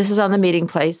 This is on the Meeting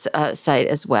Place site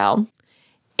as well.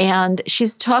 And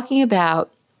she's talking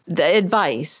about the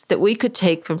advice that we could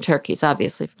take from turkeys,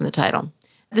 obviously from the title.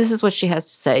 This is what she has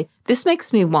to say. This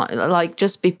makes me want,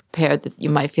 just be prepared that you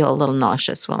might feel a little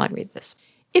nauseous when I read this.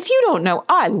 If you don't know,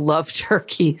 I love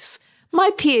turkeys.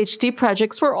 My PhD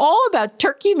projects were all about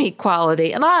turkey meat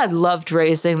quality, and I loved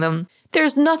raising them.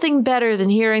 There's nothing better than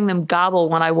hearing them gobble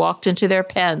when I walked into their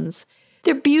pens.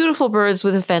 They're beautiful birds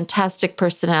with a fantastic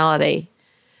personality.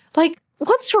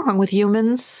 What's wrong with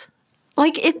humans?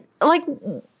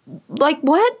 Like,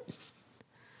 what?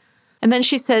 And then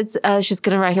she said she's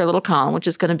going to write her little column, which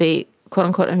is going to be, quote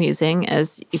unquote, amusing,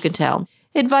 as you can tell.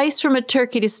 Advice from a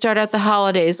turkey to start out the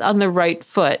holidays on the right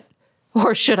foot,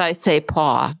 or should I say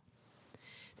paw.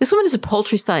 This woman is a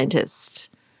poultry scientist.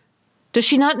 Does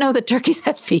she not know that turkeys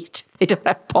have feet? They don't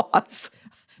have paws.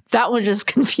 That one just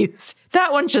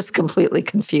completely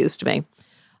confused me.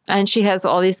 And she has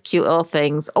all these cute little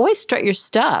things. Always strut your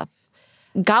stuff.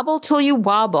 Gobble till you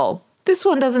wobble. This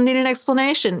one doesn't need an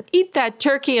explanation. Eat that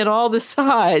turkey and all the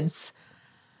sides.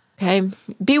 Okay.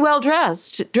 Be well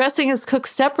dressed. Dressing is cooked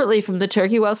separately from the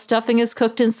turkey while stuffing is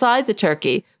cooked inside the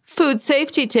turkey. Food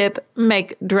safety tip,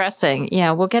 make dressing.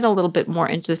 Yeah, we'll get a little bit more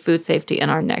into the food safety in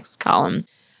our next column.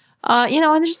 And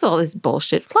there's just all this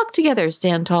bullshit. Flock together,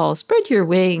 stand tall, spread your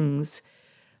wings.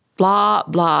 Blah,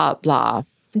 blah, blah.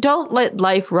 Don't let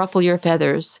life ruffle your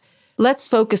feathers. Let's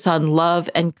focus on love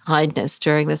and kindness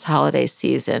during this holiday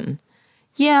season.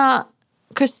 Yeah,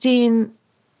 Christine,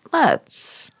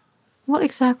 let's. What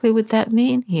exactly would that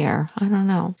mean here? I don't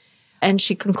know. And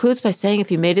she concludes by saying,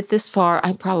 if you made it this far,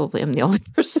 I probably am the only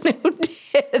person who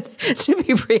did, to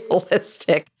be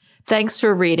realistic. Thanks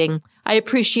for reading. I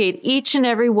appreciate each and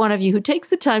every one of you who takes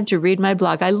the time to read my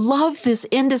blog. I love this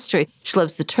industry. She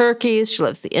loves the turkeys. She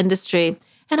loves the industry.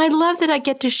 And I love that I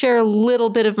get to share a little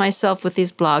bit of myself with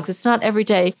these blogs. It's not every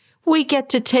day we get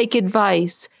to take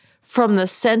advice from the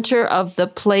center of the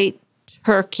plate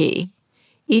turkey.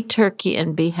 Eat turkey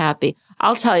and be happy.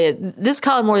 I'll tell you, this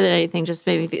column more than anything just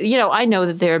made me feel, I know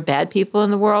that there are bad people in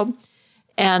the world.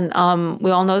 And we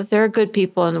all know that there are good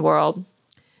people in the world,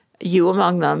 you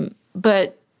among them.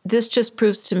 But this just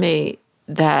proves to me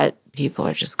that people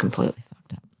are just completely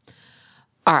fucked up.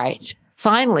 All right.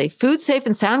 Finally, Food Safe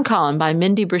and Sound column by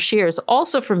Mindy Brashears,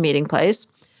 also from Meeting Place,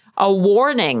 a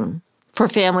warning for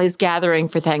families gathering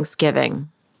for Thanksgiving.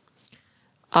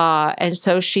 And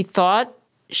so she thought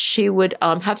she would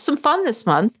have some fun this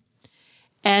month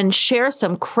and share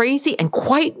some crazy and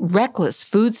quite reckless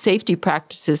food safety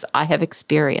practices I have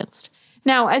experienced.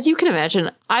 Now, as you can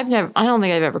imagine, I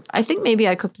think maybe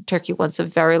I cooked a turkey once a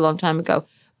very long time ago.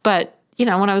 But, when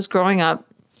I was growing up,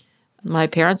 my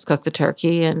parents cooked the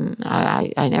turkey, and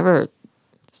I never,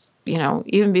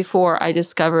 even before I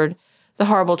discovered the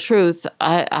horrible truth,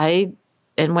 I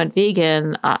went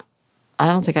vegan. I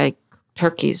don't think I cooked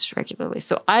turkeys regularly.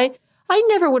 So I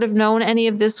never would have known any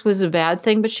of this was a bad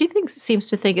thing, but she seems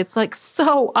to think it's like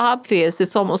so obvious.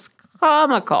 It's almost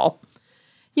comical.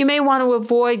 You may want to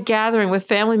avoid gathering with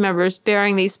family members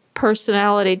bearing these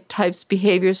personality types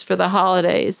behaviors for the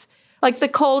holidays. Like the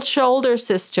cold shoulder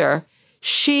sister.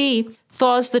 She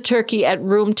thaws the turkey at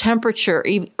room temperature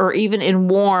or even in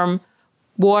warm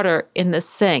water in the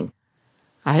sink.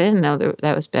 I didn't know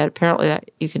that was bad. Apparently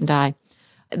you can die.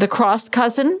 The cross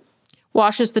cousin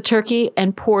washes the turkey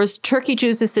and pours turkey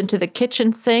juices into the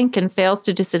kitchen sink and fails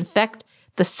to disinfect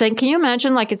the sink. Can you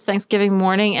imagine, like, it's Thanksgiving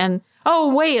morning and,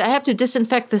 oh, wait, I have to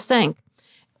disinfect the sink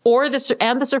and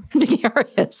the surrounding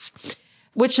areas,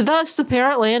 which thus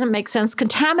apparently, and it makes sense,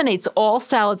 contaminates all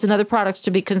salads and other products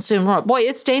to be consumed raw. Boy,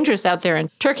 it's dangerous out there in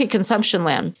turkey consumption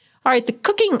land. All right, the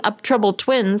cooking up troubled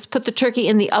twins put the turkey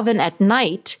in the oven at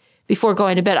night before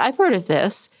going to bed. I've heard of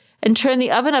this. And turn the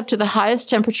oven up to the highest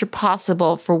temperature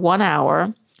possible for 1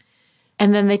 hour.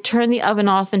 And then they turn the oven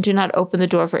off and do not open the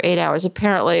door for 8 hours.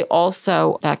 Apparently,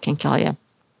 also, that can kill you.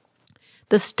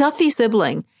 The stuffy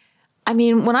sibling. I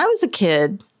mean, when I was a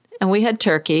kid and we had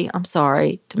turkey, I'm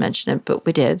sorry to mention it, but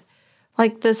we did.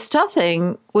 Like, the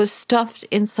stuffing was stuffed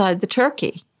inside the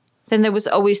turkey. Then there was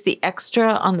always the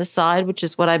extra on the side, which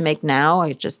is what I make now.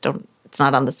 It's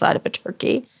not on the side of a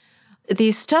turkey.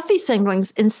 These stuffy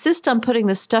siblings insist on putting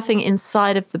the stuffing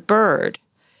inside of the bird.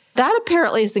 That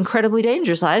apparently is incredibly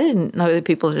dangerous. I didn't know that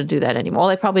people didn't do that anymore.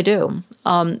 They probably do.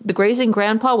 The grazing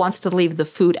grandpa wants to leave the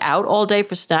food out all day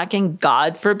for snacking.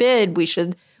 God forbid we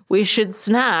should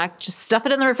snack. Just stuff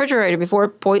it in the refrigerator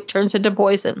before it turns into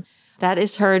poison. That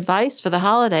is her advice for the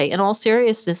holiday. In all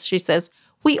seriousness, she says,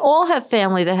 we all have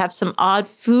family that have some odd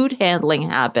food handling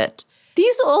habit.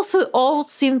 These also all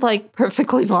seemed like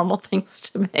perfectly normal things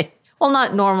to me. Well,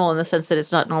 not normal in the sense that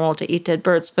it's not normal to eat dead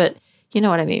birds, but you know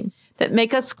what I mean, that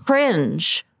make us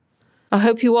cringe. I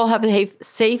hope you all have a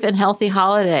safe and healthy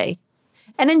holiday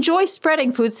and enjoy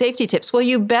spreading food safety tips. Well,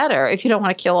 you better if you don't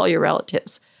want to kill all your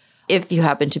relatives if you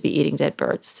happen to be eating dead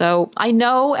birds. So I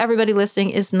know everybody listening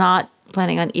is not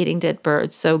planning on eating dead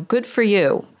birds, so good for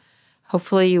you.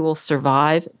 Hopefully you will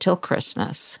survive till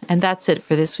Christmas. And that's it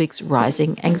for this week's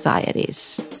Rising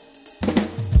Anxieties.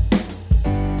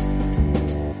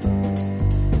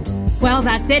 Well,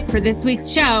 that's it for this week's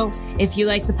show. If you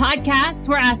like the podcast,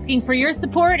 we're asking for your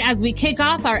support as we kick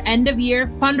off our end-of-year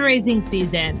fundraising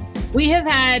season. We have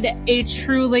had a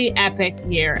truly epic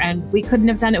year, and we couldn't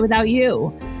have done it without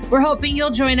you. We're hoping you'll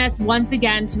join us once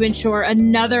again to ensure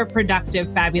another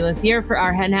productive, fabulous year for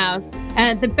our hen house.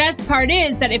 And the best part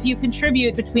is that if you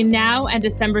contribute between now and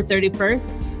December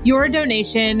 31st, your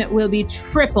donation will be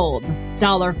tripled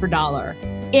dollar for dollar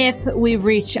if we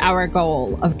reach our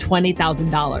goal of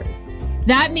 $20,000.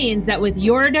 That means that with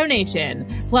your donation,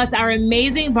 plus our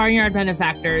amazing Barnyard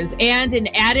benefactors and an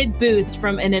added boost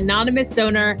from an anonymous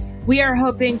donor, we are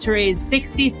hoping to raise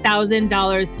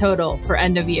 $60,000 total for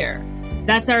end of year.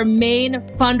 That's our main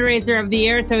fundraiser of the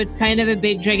year, so it's kind of a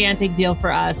big, gigantic deal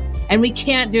for us. And we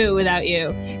can't do it without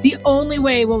you. The only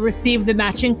way we'll receive the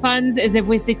matching funds is if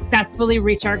we successfully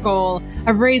reach our goal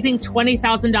of raising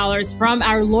 $20,000 from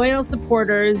our loyal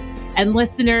supporters and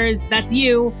listeners, that's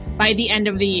you, by the end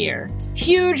of the year.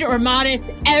 Huge or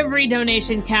modest, every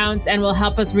donation counts and will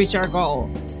help us reach our goal.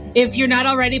 If you're not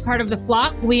already part of the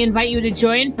flock, we invite you to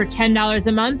join for $10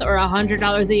 a month or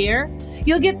 $100 a year.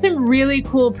 You'll get some really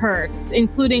cool perks,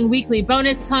 including weekly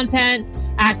bonus content,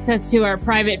 access to our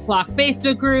private Flock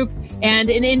Facebook group, and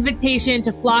an invitation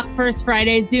to Flock First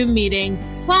Friday Zoom meetings,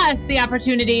 plus the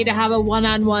opportunity to have a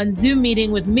one-on-one Zoom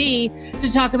meeting with me to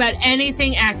talk about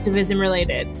anything activism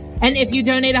related. And if you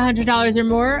donate $100 or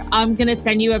more, I'm going to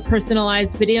send you a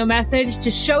personalized video message to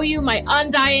show you my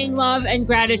undying love and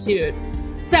gratitude.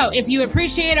 So if you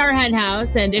appreciate our hen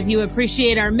house and if you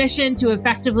appreciate our mission to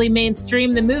effectively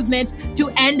mainstream the movement to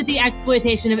end the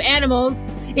exploitation of animals,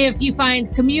 if you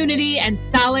find community and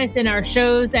solace in our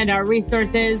shows and our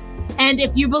resources, and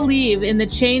if you believe in the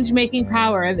change-making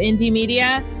power of indie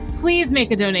media, please make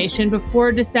a donation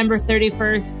before December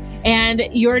 31st, and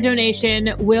your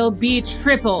donation will be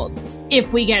tripled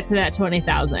if we get to that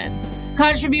 20,000.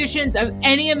 Contributions of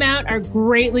any amount are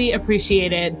greatly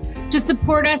appreciated. To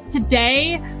support us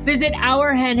today, visit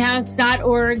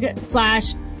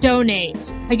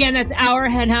ourhenhouse.org/donate. Again, that's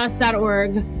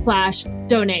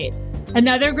ourhenhouse.org/donate.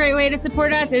 Another great way to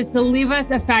support us is to leave us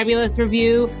a fabulous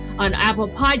review on Apple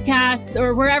Podcasts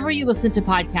or wherever you listen to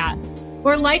podcasts.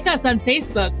 Or like us on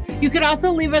Facebook. You could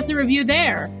also leave us a review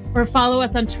there. Or follow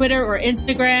us on Twitter or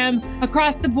Instagram.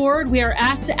 Across the board, we are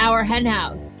at Our Hen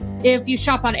House. If you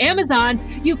shop on Amazon,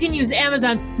 you can use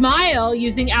Amazon Smile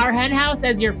using Our Hen House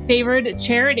as your favorite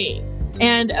charity.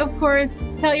 And of course,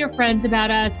 tell your friends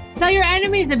about us. Tell your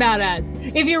enemies about us.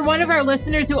 If you're one of our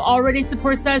listeners who already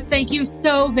supports us, thank you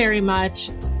so very much.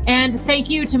 And thank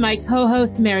you to my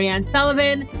co-host, Marianne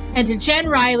Sullivan, and to Jen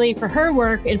Riley for her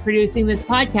work in producing this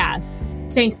podcast.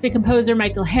 Thanks to composer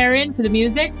Michael Herron for the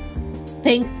music.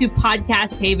 Thanks to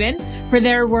Podcast Haven for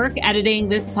their work editing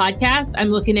this podcast. I'm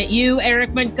looking at you,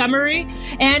 Eric Montgomery,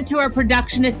 and to our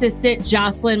production assistant,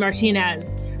 Jocelyn Martinez.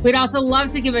 We'd also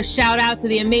love to give a shout out to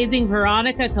the amazing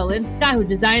Veronica Kalinska, who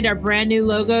designed our brand new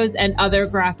logos and other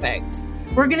graphics.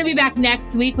 We're going to be back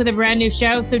next week with a brand new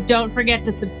show, so don't forget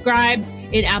to subscribe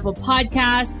in Apple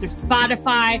Podcasts or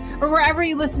Spotify or wherever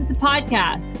you listen to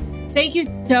podcasts. Thank you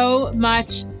so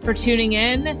much for tuning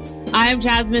in. I'm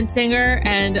Jasmine Singer,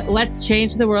 and let's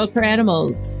change the world for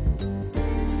animals.